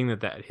way fitting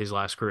that his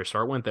last career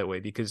start went that way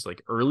because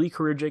like early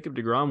career Jacob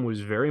DeGrom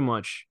was very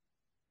much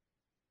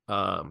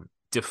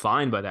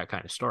defined by that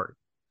kind of start.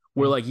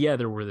 Where Yeah. like, yeah,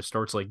 there were the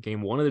starts like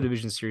game one of the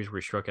division series where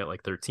he struck out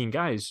like 13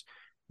 guys,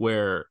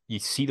 where you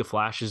see the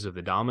flashes of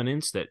the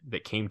dominance that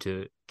came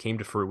to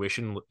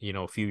fruition,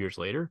 a few years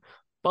later.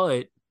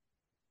 But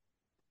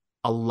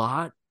a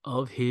lot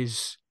of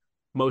his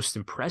most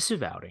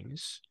impressive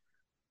outings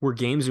were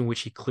games in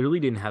which he clearly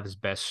didn't have his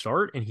best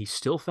start, and he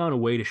still found a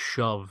way to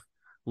shove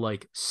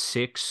like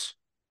 6,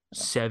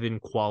 7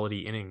 quality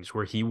innings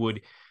where he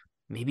would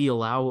maybe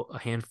allow a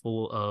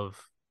handful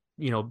of,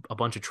 a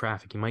bunch of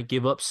traffic. He might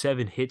give up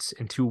 7 hits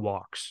and 2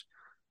 walks,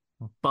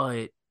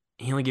 but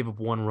he only gave up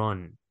 1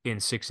 run in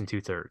 6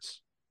 2/3,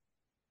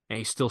 and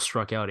he still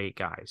struck out 8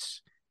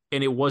 guys.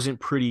 And it wasn't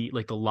pretty.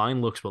 Like the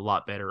line looks a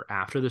lot better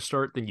after the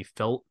start than you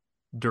felt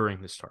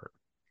during the start.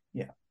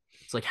 Yeah.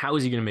 It's like, how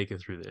is he going to make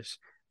it through this?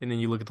 And then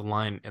you look at the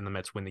line, and the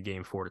Mets win the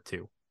game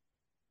 4-2.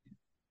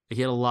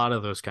 He had a lot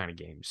of those kind of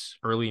games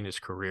early in his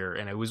career,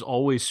 and it was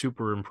always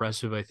super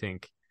impressive. I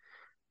think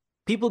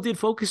people did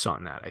focus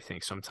on that. I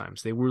think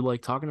sometimes they were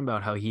like talking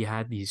about how he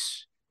had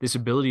this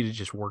ability to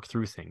just work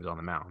through things on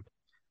the mound.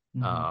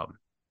 Mm-hmm. Um,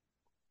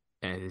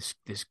 and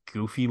this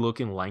goofy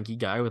looking lanky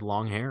guy with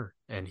long hair,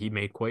 and he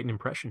made quite an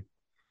impression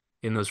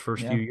in those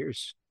first Yeah. few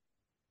years.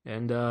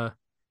 And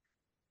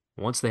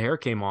once the hair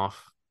came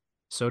off,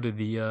 so did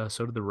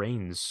the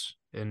reins.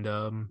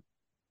 And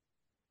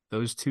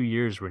those 2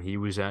 years when he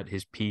was at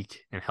his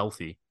peak and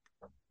healthy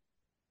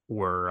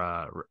were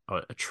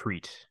a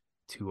treat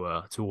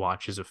to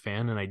watch as a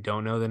fan. And I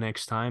don't know the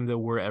next time that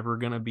we're ever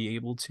gonna be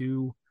able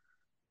to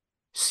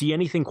see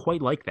anything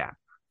quite like that.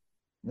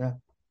 Yeah.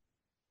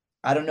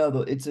 I don't know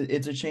though. It's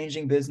a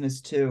changing business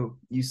too.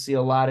 You see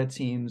a lot of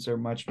teams are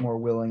much more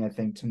willing, I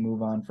think, to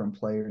move on from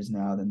players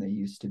now than they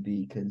used to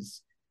be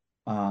because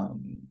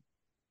um,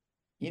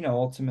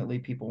 ultimately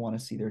people want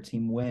to see their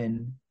team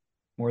win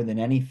more than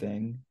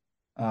anything.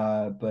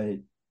 But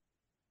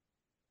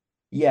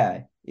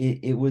yeah,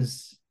 it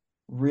was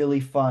really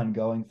fun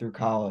going through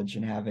college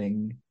and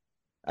having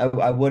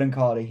I wouldn't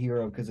call it a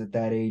hero because at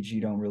that age you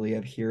don't really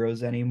have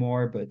heroes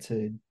anymore, but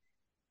to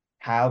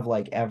have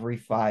like every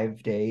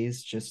 5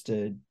 days just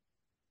to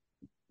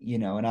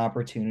an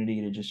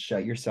opportunity to just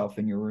shut yourself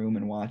in your room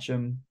and watch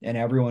them. And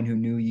everyone who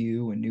knew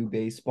you and knew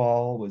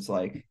baseball was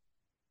like,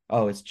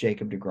 oh, it's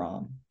Jacob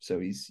DeGrom.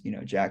 So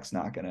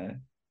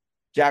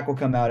Jack will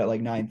come out at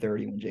like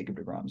 9:30 when Jacob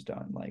DeGrom's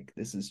done. Like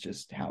this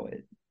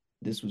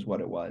was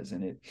what it was.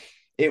 And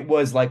it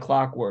was like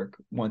clockwork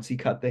once he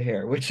cut the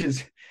hair, which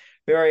is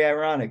very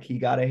ironic. He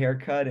got a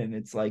haircut and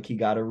it's like he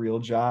got a real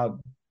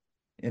job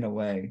in a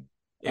way.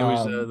 It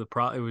was Um,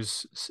 it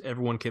was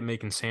everyone kept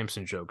making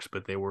Samson jokes,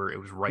 but it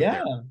was right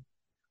yeah. there.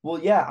 Well,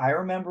 yeah, I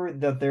remember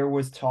that there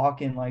was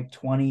talk in like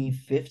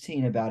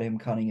 2015 about him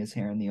cutting his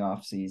hair in the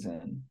off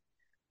season.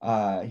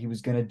 He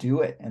was gonna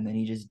do it and then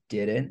he just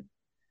didn't.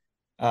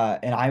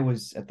 And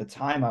at the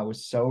time I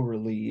was so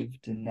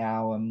relieved, and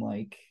now I'm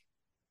like,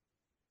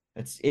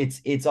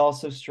 it's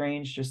also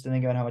strange just to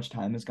think about how much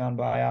time has gone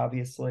by,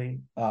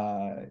 obviously.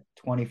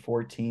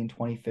 2014,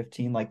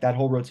 2015, like that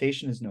whole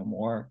rotation is no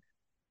more.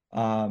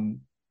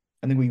 Um,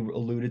 I think we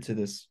alluded to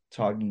this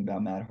talking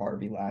about Matt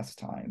Harvey last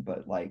time,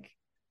 but like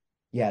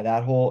yeah,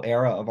 that whole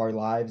era of our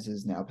lives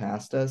is now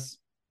past us.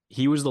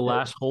 He was the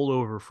last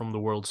holdover from the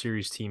World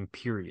Series team,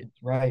 period.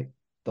 That's right.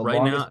 The Right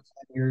longest now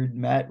tenured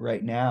Met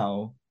right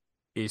now.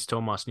 is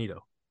Tomas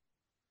Nido.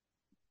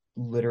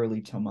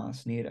 literally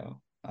Tomas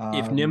Nido.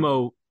 If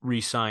Nimmo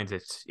resigns,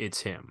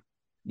 it's him.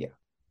 Yeah.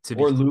 To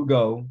be Or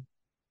Lugo.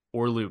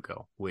 or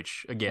Lugo,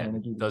 which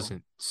again Lugo.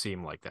 doesn't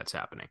seem like that's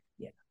happening.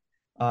 Yeah.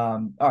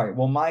 All right.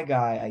 Well, my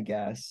guy, I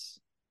guess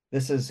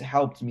this has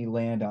helped me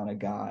land on a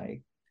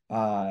guy.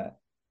 Uh,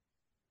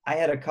 I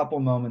had a couple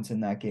moments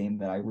in that game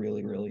that I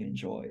really, really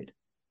enjoyed.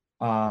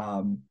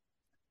 Um,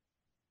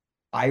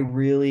 I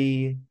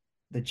really,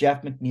 the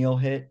Jeff McNeil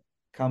hit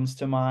comes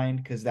to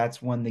mind because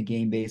that's when the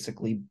game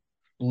basically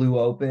blew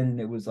open and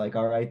it was like,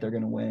 all right, they're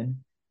going to win.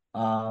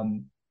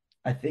 Um,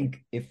 I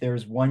think if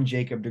there's one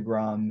Jacob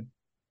DeGrom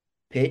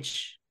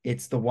pitch,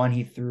 it's the one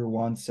he threw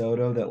Juan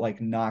Soto that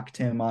like knocked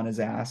him on his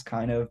ass,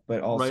 kind of, but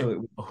Right. also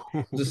it Oh,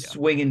 was a yeah.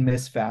 swing and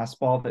miss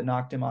fastball that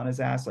knocked him on his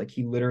ass. Like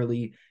he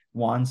literally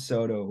Juan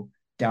Soto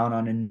down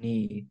on a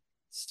knee,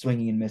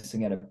 swinging and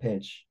missing at a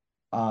pitch.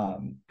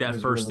 That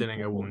Was first really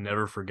inning, I will cool.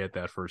 never forget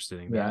that first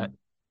inning. Yeah. That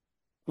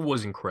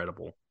was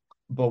incredible.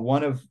 But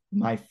one of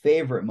my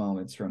favorite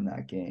moments from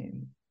that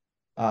game,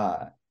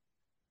 uh,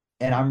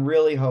 and I'm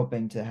really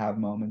hoping to have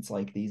moments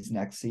like these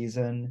next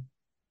season.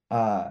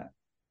 Uh,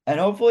 and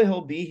hopefully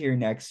he'll be here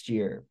next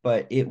year.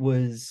 But it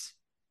was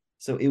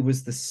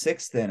the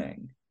sixth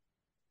inning.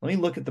 Let me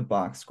look at the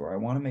box score. I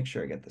want to make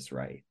sure I get this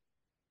right.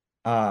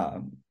 I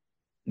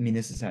mean,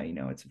 this is how you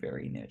know it's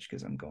very niche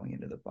because I'm going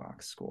into the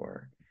box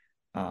score.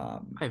 I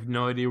have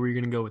no idea where you're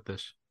going to go with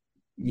this.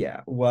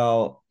 Yeah,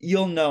 well,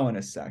 you'll know in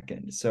a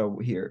second. So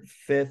here,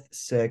 fifth,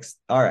 sixth.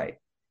 All right.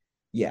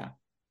 Yeah.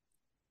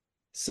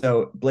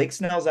 So Blake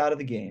Snell's out of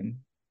the game.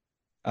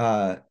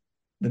 Uh,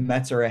 the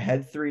Mets are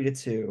ahead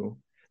 3-2.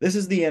 This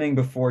is the inning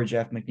before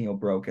Jeff McNeil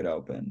broke it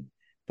open,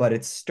 but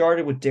it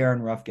started with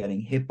Darren Ruff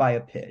getting hit by a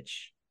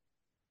pitch.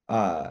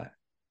 Uh,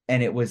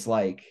 and it was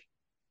like,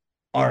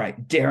 all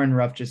right, Darren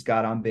Ruff just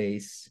got on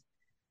base.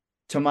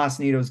 Tomas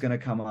Nido's going to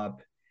come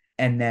up,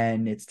 and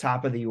then it's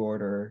top of the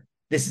order.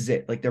 This is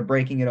it. Like they're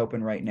breaking it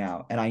open right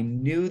now. And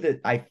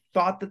I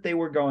thought that they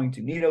were going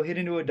to. Nido hit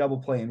into a double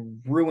play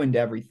and ruined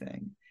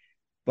everything.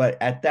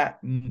 But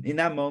in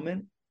that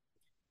moment,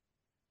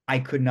 I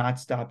could not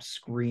stop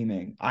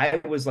screaming. I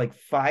was like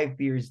 5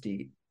 beers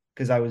deep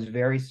because I was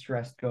very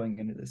stressed going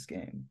into this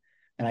game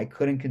and I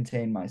couldn't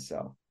contain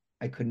myself.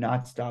 I could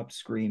not stop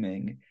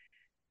screaming.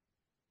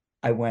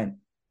 I went,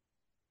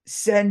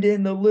 send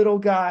in the little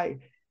guy.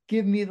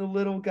 Give me the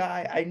little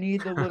guy. I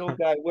need the little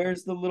guy.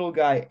 Where's the little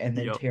guy? And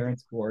then Yep.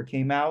 Terrence Gore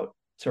came out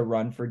to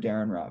run for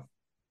Darren Ruff.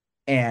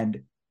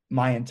 And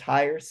my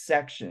entire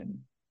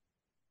section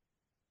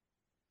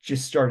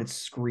just started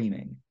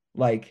screaming.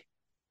 Like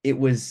it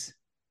was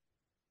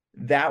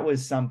that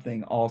was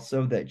something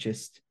also that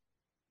just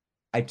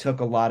I took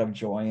a lot of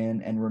joy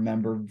in and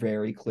remember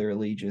very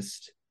clearly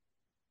just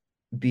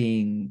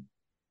being,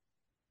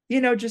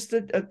 just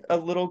a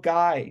little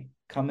guy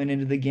coming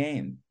into the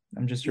game.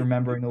 I'm just He,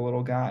 remembering the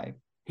little guy.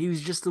 he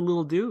was just a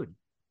little dude.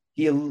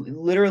 He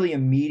literally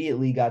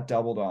immediately got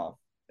doubled off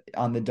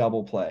on the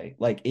double play.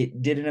 Like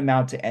it didn't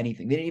amount to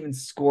anything. They didn't even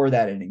score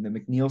that inning. The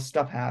McNeil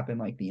stuff happened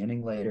like the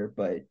inning later,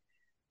 but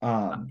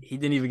He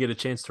didn't even get a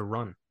chance to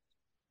run.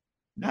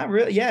 not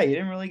really. Yeah, he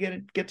didn't really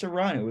get to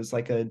run. It was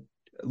like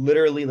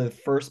literally the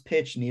first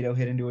pitch Nido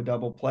hit into a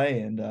double play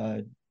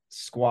and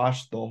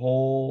squashed the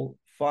whole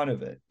fun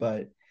of it.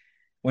 But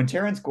when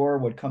Terrence Gore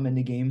would come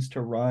into games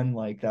to run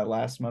like that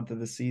last month of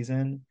the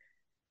season,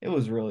 it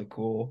was really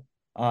cool.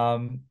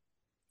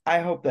 I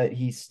hope that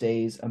he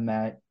stays a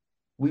Met.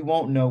 We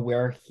won't know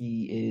where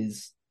he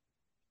is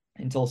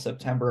until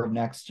September of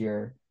next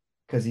year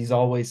because he's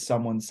always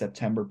someone's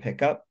September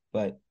pickup.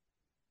 But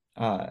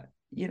uh,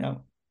 you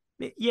know,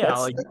 Yeah,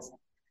 that's like that's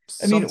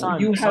I mean,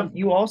 sometime some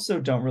you also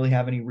don't really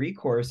have any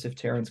recourse if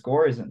Terrence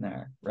Gore isn't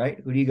there, right?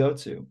 Who do you go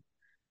to?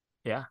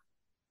 yeah.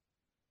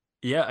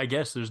 Yeah, I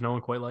guess there's no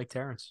one quite like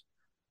Terrence.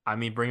 I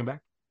mean, bring him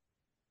back.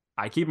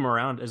 I keep him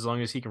around as long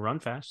as he can run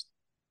fast.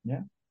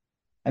 Yeah.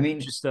 I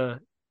mean, Just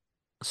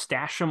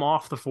stash him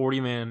off the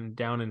 40 man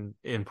down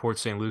in Port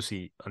St.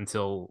 Lucie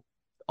until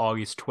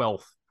August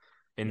 12th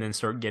and then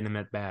start getting him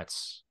at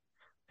bats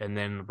and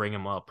then bring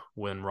him up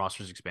when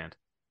rosters expand.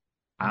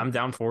 I'm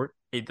down for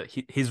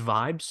it. His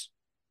vibes,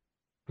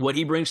 what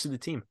he brings to the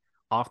team,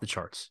 off the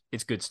charts.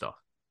 It's good stuff.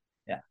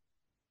 yeah,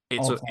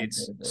 It's all a, time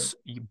favorite. it's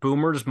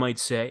boomers might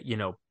say,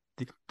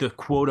 the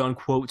quote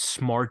unquote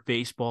smart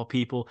baseball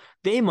people,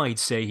 they might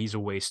say he's a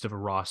waste of a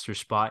roster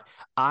spot.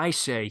 I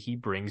say he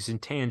brings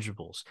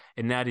intangibles,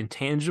 and that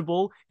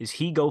intangible is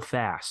he go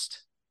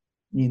fast.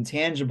 The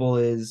intangible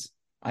is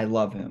I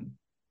love him.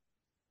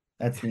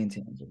 That's the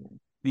intangible.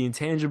 The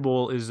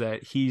intangible is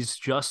that he's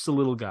just a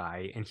little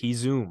guy and he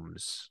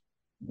zooms.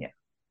 Yeah.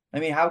 I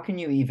mean, how can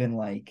you even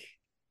like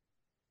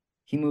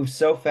he moves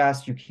so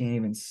fast you can't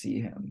even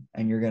see him,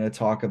 and you're gonna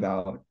talk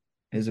about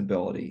his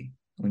ability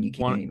when you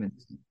can't Want even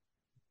see.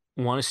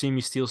 want to see me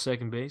steal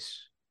second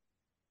base?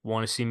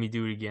 Want to see me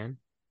do it again?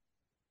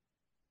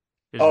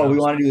 There's Oh, another. we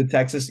want to do the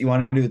Texas. You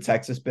want to do the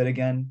Texas bit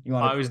again? You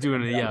want I to was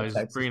doing it. bring Yeah, I the was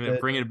Texas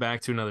bit? bringing it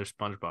back to another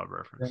SpongeBob Bring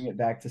reference. it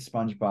back to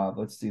SpongeBob.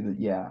 Let's do the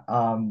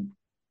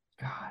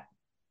God,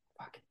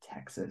 fucking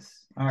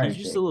Texas. All He's right,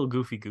 just a Jake. little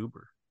goofy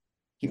goober.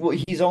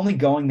 He's only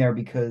going there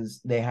because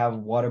they have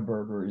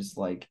Whataburgers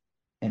like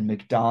and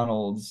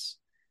McDonald's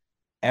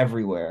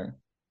everywhere.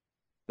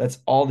 That's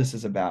all this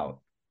is about.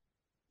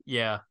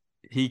 Yeah,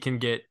 he can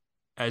get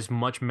as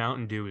much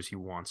Mountain Dew as he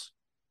wants.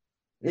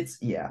 It's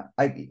yeah.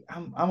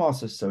 I'm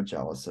also so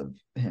jealous of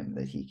him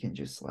that he can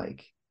just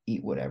like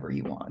eat whatever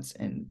he wants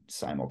and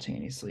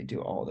simultaneously do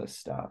all this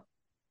stuff.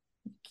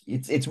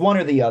 It's one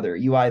or the other.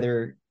 You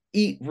either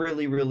eat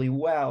really, really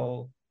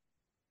well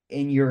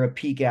and you're a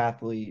peak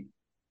athlete,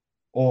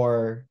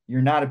 or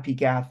you're not a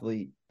peak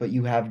athlete, but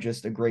you have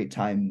just a great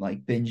time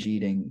like binge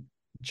eating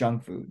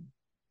junk food.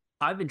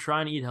 I've been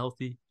trying to eat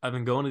healthy. I've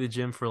been going to the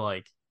gym for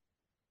like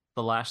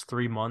the last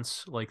 3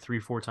 months, like 3,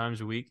 4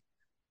 times a week.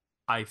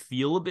 I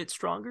feel a bit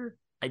stronger.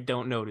 I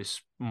don't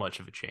notice much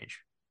of a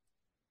change.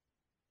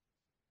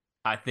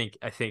 I think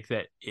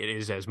that it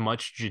is as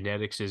much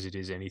genetics as it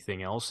is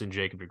anything else. And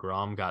Jacob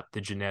DeGrom got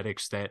the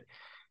genetics that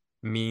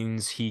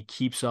means he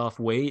keeps off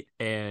weight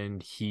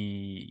and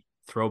he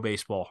throw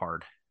baseball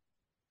hard.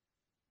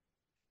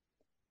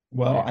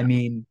 Well, And I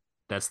mean,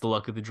 that's the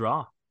luck of the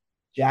draw.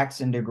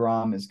 Jackson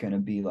DeGrom is going to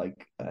be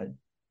like a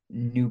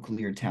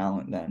nuclear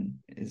talent. Then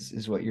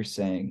is what you're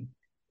saying.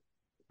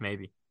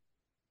 Maybe.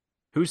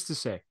 Who's to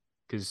say?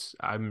 Because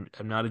I'm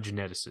not a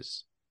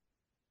geneticist.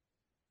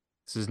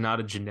 This is not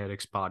a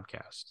genetics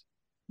podcast.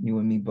 You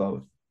and me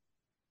both.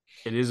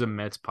 It is a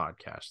Mets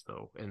podcast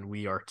though, and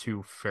we are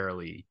two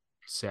fairly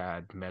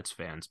sad Mets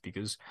fans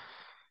because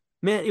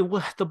man,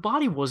 the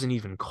body wasn't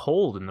even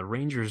cold, and the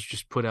Rangers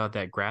just put out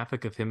that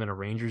graphic of him in a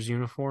Rangers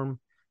uniform,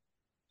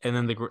 and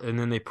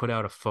then they put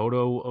out a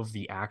photo of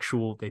the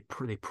actual. They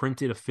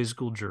printed a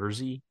physical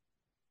jersey.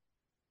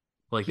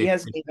 Like He they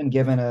hasn't even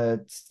given a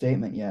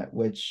statement yet,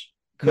 which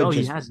no, could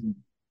he just hasn't.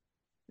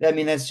 I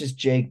mean, that's just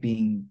Jake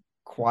being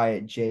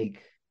quiet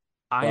Jake.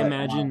 I But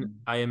imagine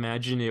I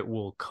imagine it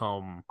will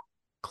come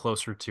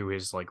closer to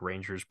his like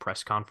Rangers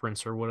press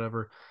conference or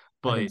whatever,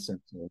 I think but so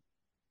too.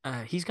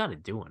 he's got to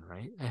do one,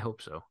 right? I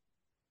hope so.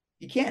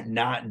 You can't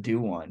not do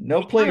one.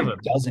 No Be kind player of a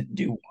doesn't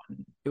do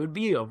one. it would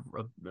be a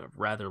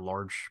rather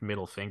large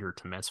middle finger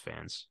to Mets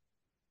fans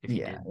if he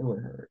Yeah, did, it would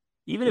hurt.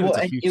 even if Well, it's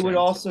a and few it would cents.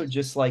 also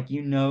just like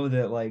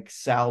that like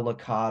Sal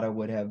Licata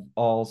would have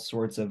all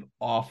sorts of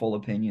awful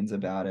opinions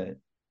about it.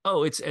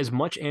 Oh, it's as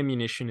much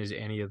ammunition as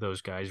any of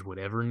those guys would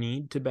ever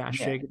need to bash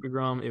Yeah, Jacob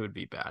DeGrom. It would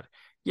be bad.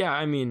 Yeah,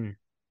 I mean,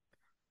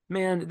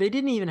 man, they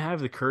didn't even have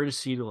the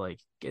courtesy to like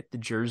get the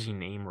jersey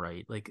name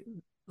right. Like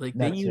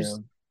that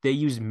too. they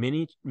use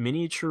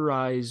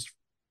miniaturized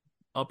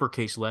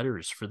uppercase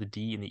letters for the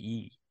D and the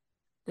E.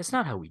 That's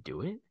not how we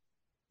do it.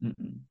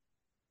 Mm-mm.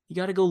 You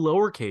got to go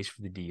lowercase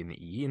for the D and the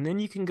E, and then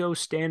you can go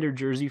standard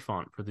jersey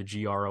font for the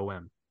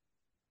GROM.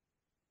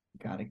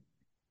 Gotta.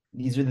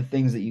 These are the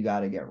things that you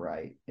got to get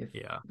right. If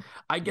Yeah.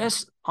 I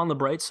guess on the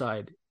bright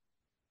side,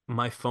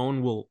 my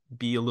phone will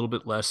be a little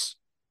bit less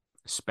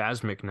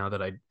spasmic now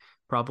that I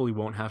probably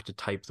won't have to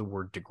type the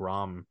word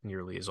DeGrom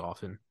nearly as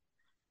often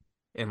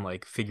and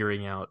like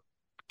figuring out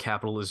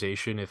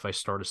capitalization if I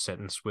start a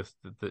sentence with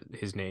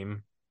his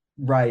name.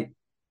 right,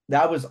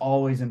 that was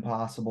always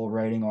impossible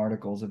writing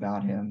articles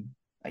about him.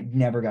 I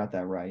never got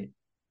that right.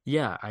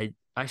 Yeah,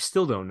 I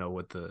still don't know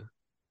what the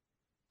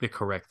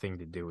correct thing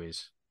to do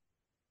is.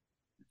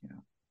 Yeah.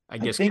 I I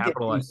guess think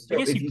capitalize. I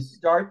guess if you you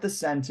start the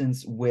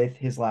sentence with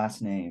his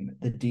last name,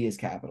 the D is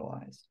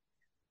capitalized,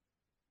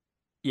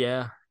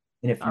 yeah.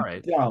 and if All you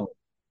right. don't,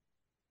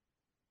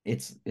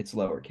 it's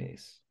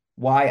lowercase.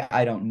 Why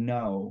I don't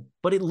know.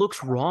 But it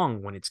looks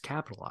wrong when it's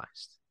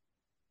capitalized.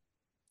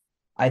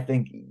 I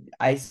think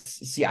I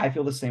see. I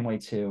feel the same way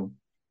too.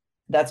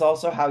 That's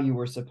also how you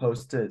were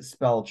supposed to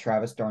spell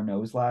Travis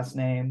Darno's last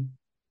name.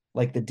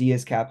 Like the D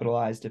is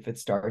capitalized if it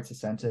starts a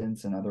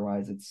sentence, and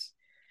otherwise it's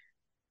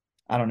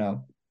I don't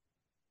know.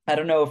 I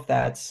don't know if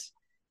that's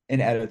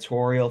an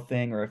editorial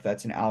thing or if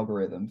that's an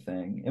algorithm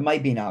thing. It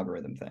might be an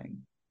algorithm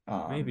thing.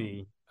 Um,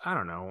 Maybe I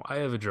don't know. I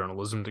have a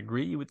journalism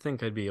degree. You would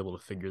think I'd be able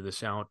to figure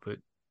this out, but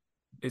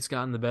it's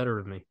gotten the better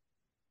of me.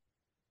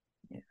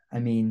 I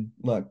mean,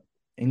 look,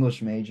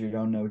 English major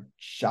don't know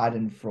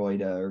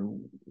Schadenfreude or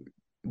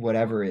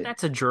whatever it.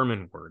 That's a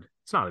German word.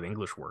 It's not an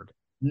English word.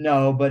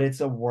 No, but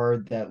it's a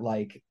word that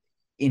like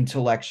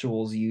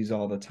intellectuals use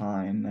all the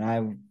time,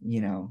 and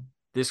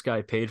This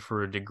guy paid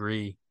for a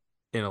degree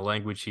in a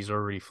language he's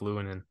already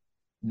fluent in.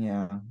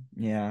 yeah,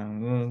 yeah.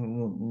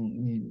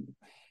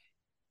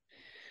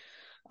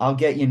 I'll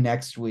get you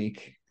next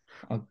week.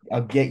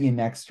 I'll get you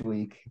next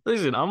week.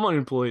 Listen, I'm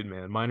unemployed,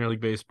 man. Minor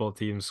league baseball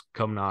teams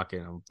come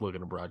knocking. I'm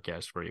looking to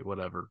broadcast for you.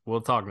 Whatever.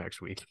 We'll talk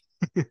next week.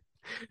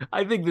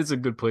 I think this is a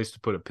good place to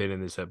put a pin in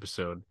this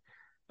episode.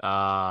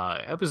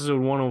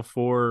 Episode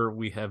 104,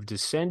 we have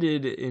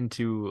descended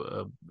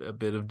into a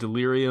bit of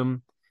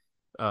delirium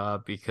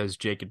because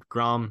Jacob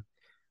Grom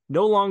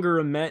no longer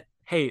a Met.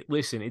 Hey,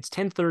 listen, it's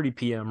 10:30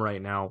 p.m.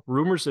 right now.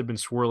 Rumors have been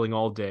swirling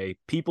all day.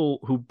 People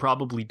who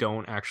probably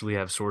don't actually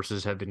have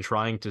sources have been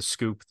trying to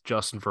scoop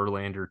Justin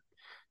Verlander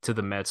to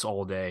the Mets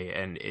all day,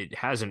 and it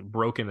hasn't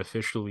broken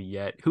officially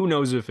yet. Who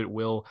knows if it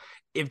will?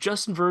 If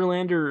Justin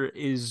Verlander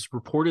is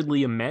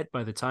reportedly a Met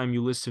by the time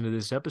you listen to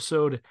this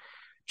episode,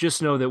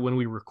 just know that when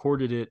we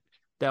recorded it,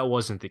 that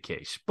wasn't the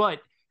case. But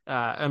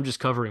I'm just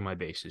covering my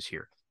bases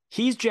here.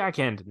 He's Jack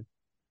Hendon.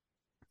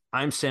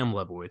 I'm Sam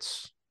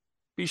Lebowitz.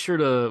 Be sure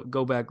to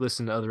go back,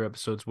 listen to other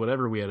episodes,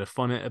 whatever. We had a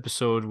fun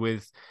episode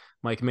with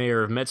Mike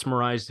Mayer of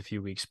Metsmerized a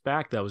few weeks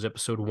back. That was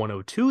episode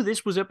 102.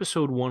 This was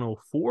episode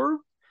 104.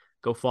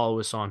 Go follow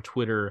us on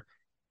Twitter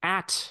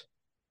at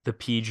the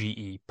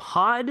PGE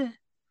Pod.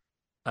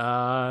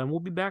 And we'll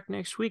be back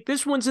next week.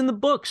 This one's in the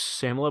books.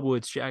 Sam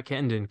Lebowitz, Jack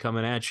Hendon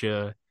coming at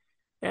you.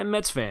 And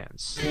Mets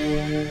fans,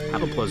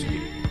 have a pleasant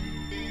evening.